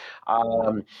that.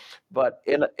 But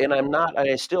I'm not,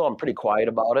 and I'm pretty quiet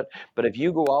about it. But if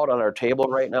you go out on our table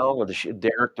right now with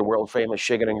Derek, the world famous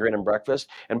Shiggin and Grinnin breakfast,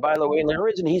 and by the way, and the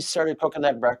reason he started cooking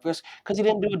that breakfast because he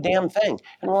didn't do a damn thing,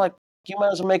 and we're like, you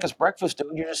might as well make us breakfast, dude.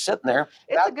 You're just sitting there.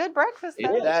 It's a good breakfast,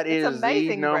 though. That It's is the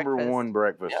amazing number breakfast. one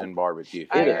breakfast Yeah. in barbecue.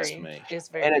 I If you ask agree. me. It's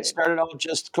very And good. it started out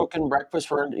just cooking breakfast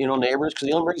for neighbors because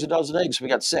he only brings a dozen eggs. So we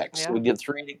got 6. Yeah. So we get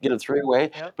a three-way.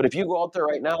 Yep. But if you go out there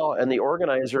right now, and the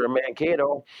organizer of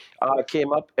Mankato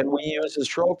came up, and we use his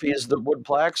trophies, the wood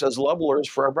plaques, as levelers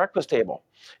for our breakfast table.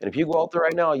 And if you go out there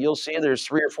right now, you'll see there's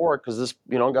 3 or 4 because this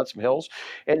got some hills.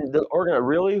 And the organizer,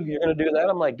 really, you're going to do that?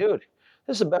 I'm like, dude,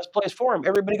 this is the best place for him.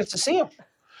 Everybody gets to see him.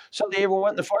 So they either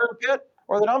went in the fire pit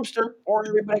or the dumpster, or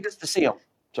everybody gets to see him.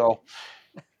 So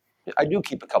I do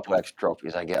keep a couple extra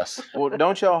trophies, I guess. Well,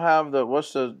 don't y'all have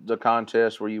what's the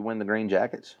contest where you win the green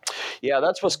jackets? Yeah,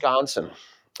 that's Wisconsin.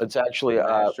 It's actually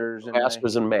Masters in May?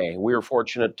 Masters in May. We were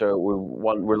fortunate to we're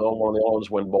one of the only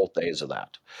ones win both days of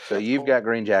that. So you've got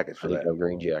green jackets for I think that. of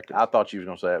green jackets. I thought you was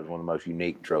gonna say that was one of the most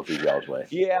unique trophies y'all's way.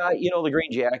 Yeah, the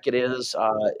green jacket is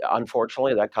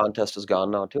unfortunately that contest is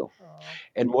gone now too. Aw.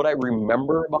 And what I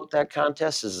remember about that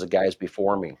contest is the guys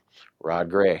before me, Rod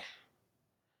Gray.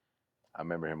 I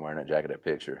remember him wearing that jacket, that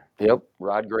picture. Yep,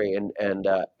 Rod Gray and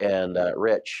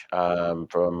Rich from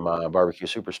Barbecue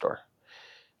Superstore.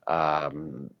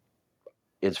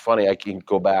 It's funny, I can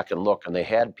go back and look, and they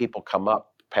had people come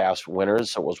up past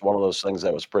winners, so it was one of those things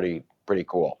that was pretty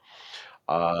cool.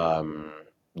 So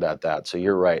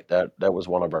you're right, that was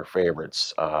one of our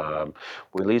favorites.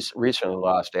 We recently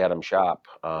lost Adam Shop,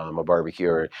 a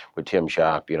barbecuer with Tim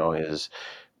Shop. His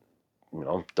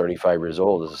 35 years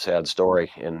old is a sad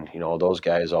story, and those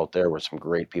guys out there were some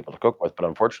great people to cook with, but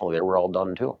unfortunately they were all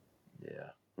done too.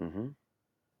 Yeah. Mm-hmm.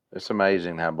 It's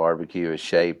amazing how barbecue has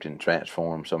shaped and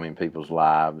transformed so many people's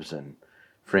lives and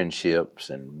friendships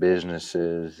and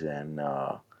businesses. And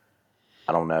I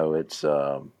don't know, it's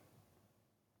I'm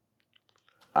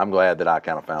glad that I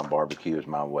kind of found barbecue as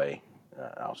my way.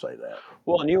 I'll say that.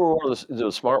 Well, and you were one of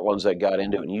the smart ones that got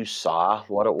into it, and you saw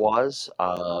what it was.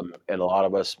 And a lot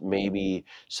of us maybe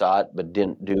saw it but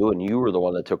didn't do, and you were the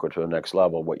one that took it to the next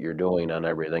level, what you're doing on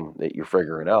everything that you're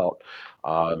figuring out.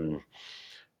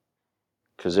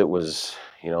 Because it was,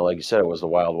 like you said, it was the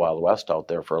wild, wild west out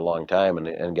there for a long time,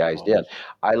 and guys did.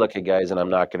 I look at guys, and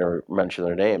I'm not going to mention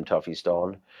their name, Tuffy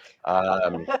Stone,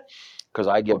 because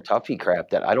I give Tuffy crap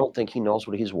that I don't think he knows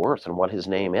what he's worth and what his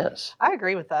name is. I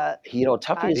agree with that.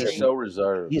 Tuffy He's so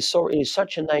reserved. He's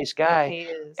such a nice guy. He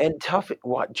is. And Tuffy,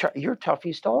 you're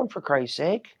Tuffy Stone, for Christ's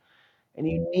sake. And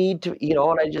you need to,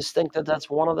 and I just think that's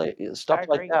one of the stuff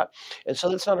like that. And so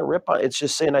that's not a rip on. It's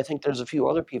just saying I think there's a few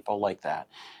other people like that,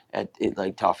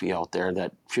 like Tuffy out there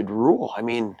that should rule. I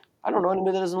mean, I don't know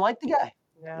anybody that doesn't like the guy.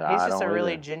 Yeah, he's I just a don't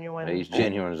really either. genuine He's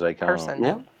genuine as they come. person.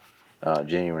 Yeah.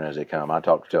 Genuine as they come. I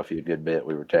talked to Tuffy a good bit.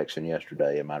 We were texting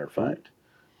yesterday, a matter of fact.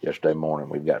 Yesterday morning,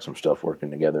 we've got some stuff working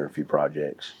together, a few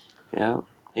projects. Yeah.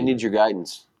 He needs your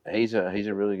guidance. He's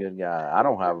a really good guy. I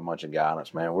don't have much of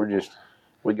guidance, man.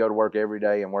 We go to work every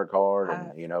day and work hard,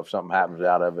 and if something happens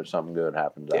out of it, something good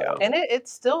happens out of it. And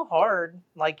it's still hard.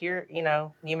 Like you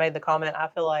made the comment. I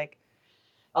feel like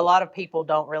a lot of people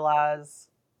don't realize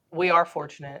we are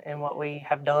fortunate in what we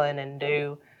have done and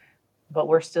do, but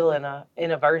we're still in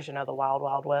a version of the wild,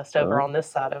 wild west over on this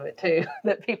side of it too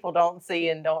that people don't see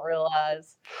and don't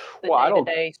realize the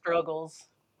day-to-day struggles.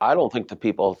 I don't think the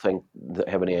people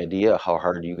have any idea how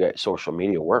hard social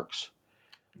media works.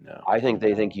 No. I think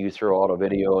they think you throw out a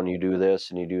video and you do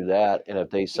this and you do that, and if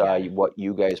they saw what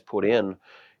you guys put in,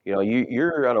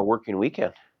 you're on a working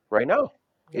weekend right now.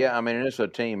 Yeah, I mean, it's a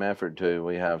team effort too.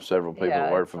 We have several people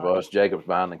that work for us. Jacob's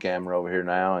behind the camera over here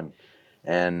now, and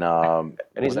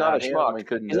he's not a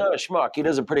schmuck. He's not a schmuck. He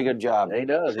does a pretty good job. He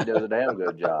does. He does a damn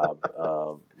good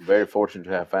job. Very fortunate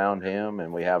to have found him,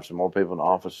 and we have some more people in the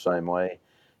office the same way.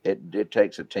 It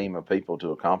takes a team of people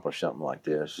to accomplish something like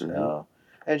this. Mm-hmm.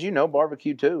 As you know,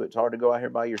 barbecue too. It's hard to go out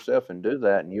here by yourself and do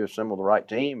that, and you assemble the right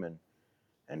team,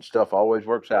 and stuff always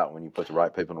works out when you put the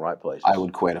right people in the right places. I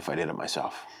would quit if I did it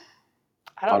myself.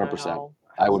 I don't 100%. know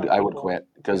I would people quit do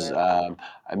because it. I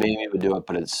maybe would do it,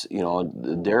 but it's,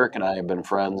 Derek and I have been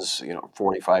friends,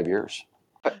 45 years.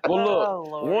 Well, look, Oh,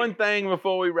 Lord. one thing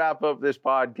before we wrap up this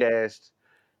podcast,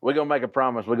 we're going to make a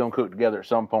promise. We're going to cook together at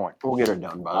some point. We'll get it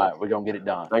done, All brother. right, we're going to get it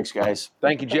done. Thanks, guys.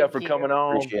 Thank you, Jeff, for Thank you. coming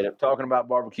on. Appreciate it. Talking about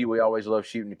barbecue, we always love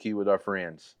shooting the que with our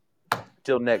friends.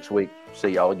 Till next week, see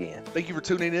y'all again. Thank you for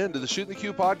tuning in to the Shootin The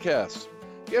Que Podcast.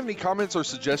 If you have any comments or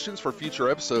suggestions for future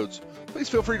episodes, please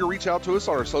feel free to reach out to us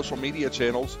on our social media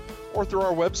channels or through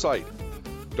our website.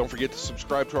 Don't forget to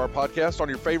subscribe to our podcast on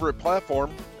your favorite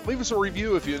platform. Leave us a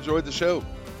review if you enjoyed the show.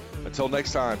 Until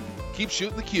next time, keep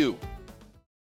shooting the que.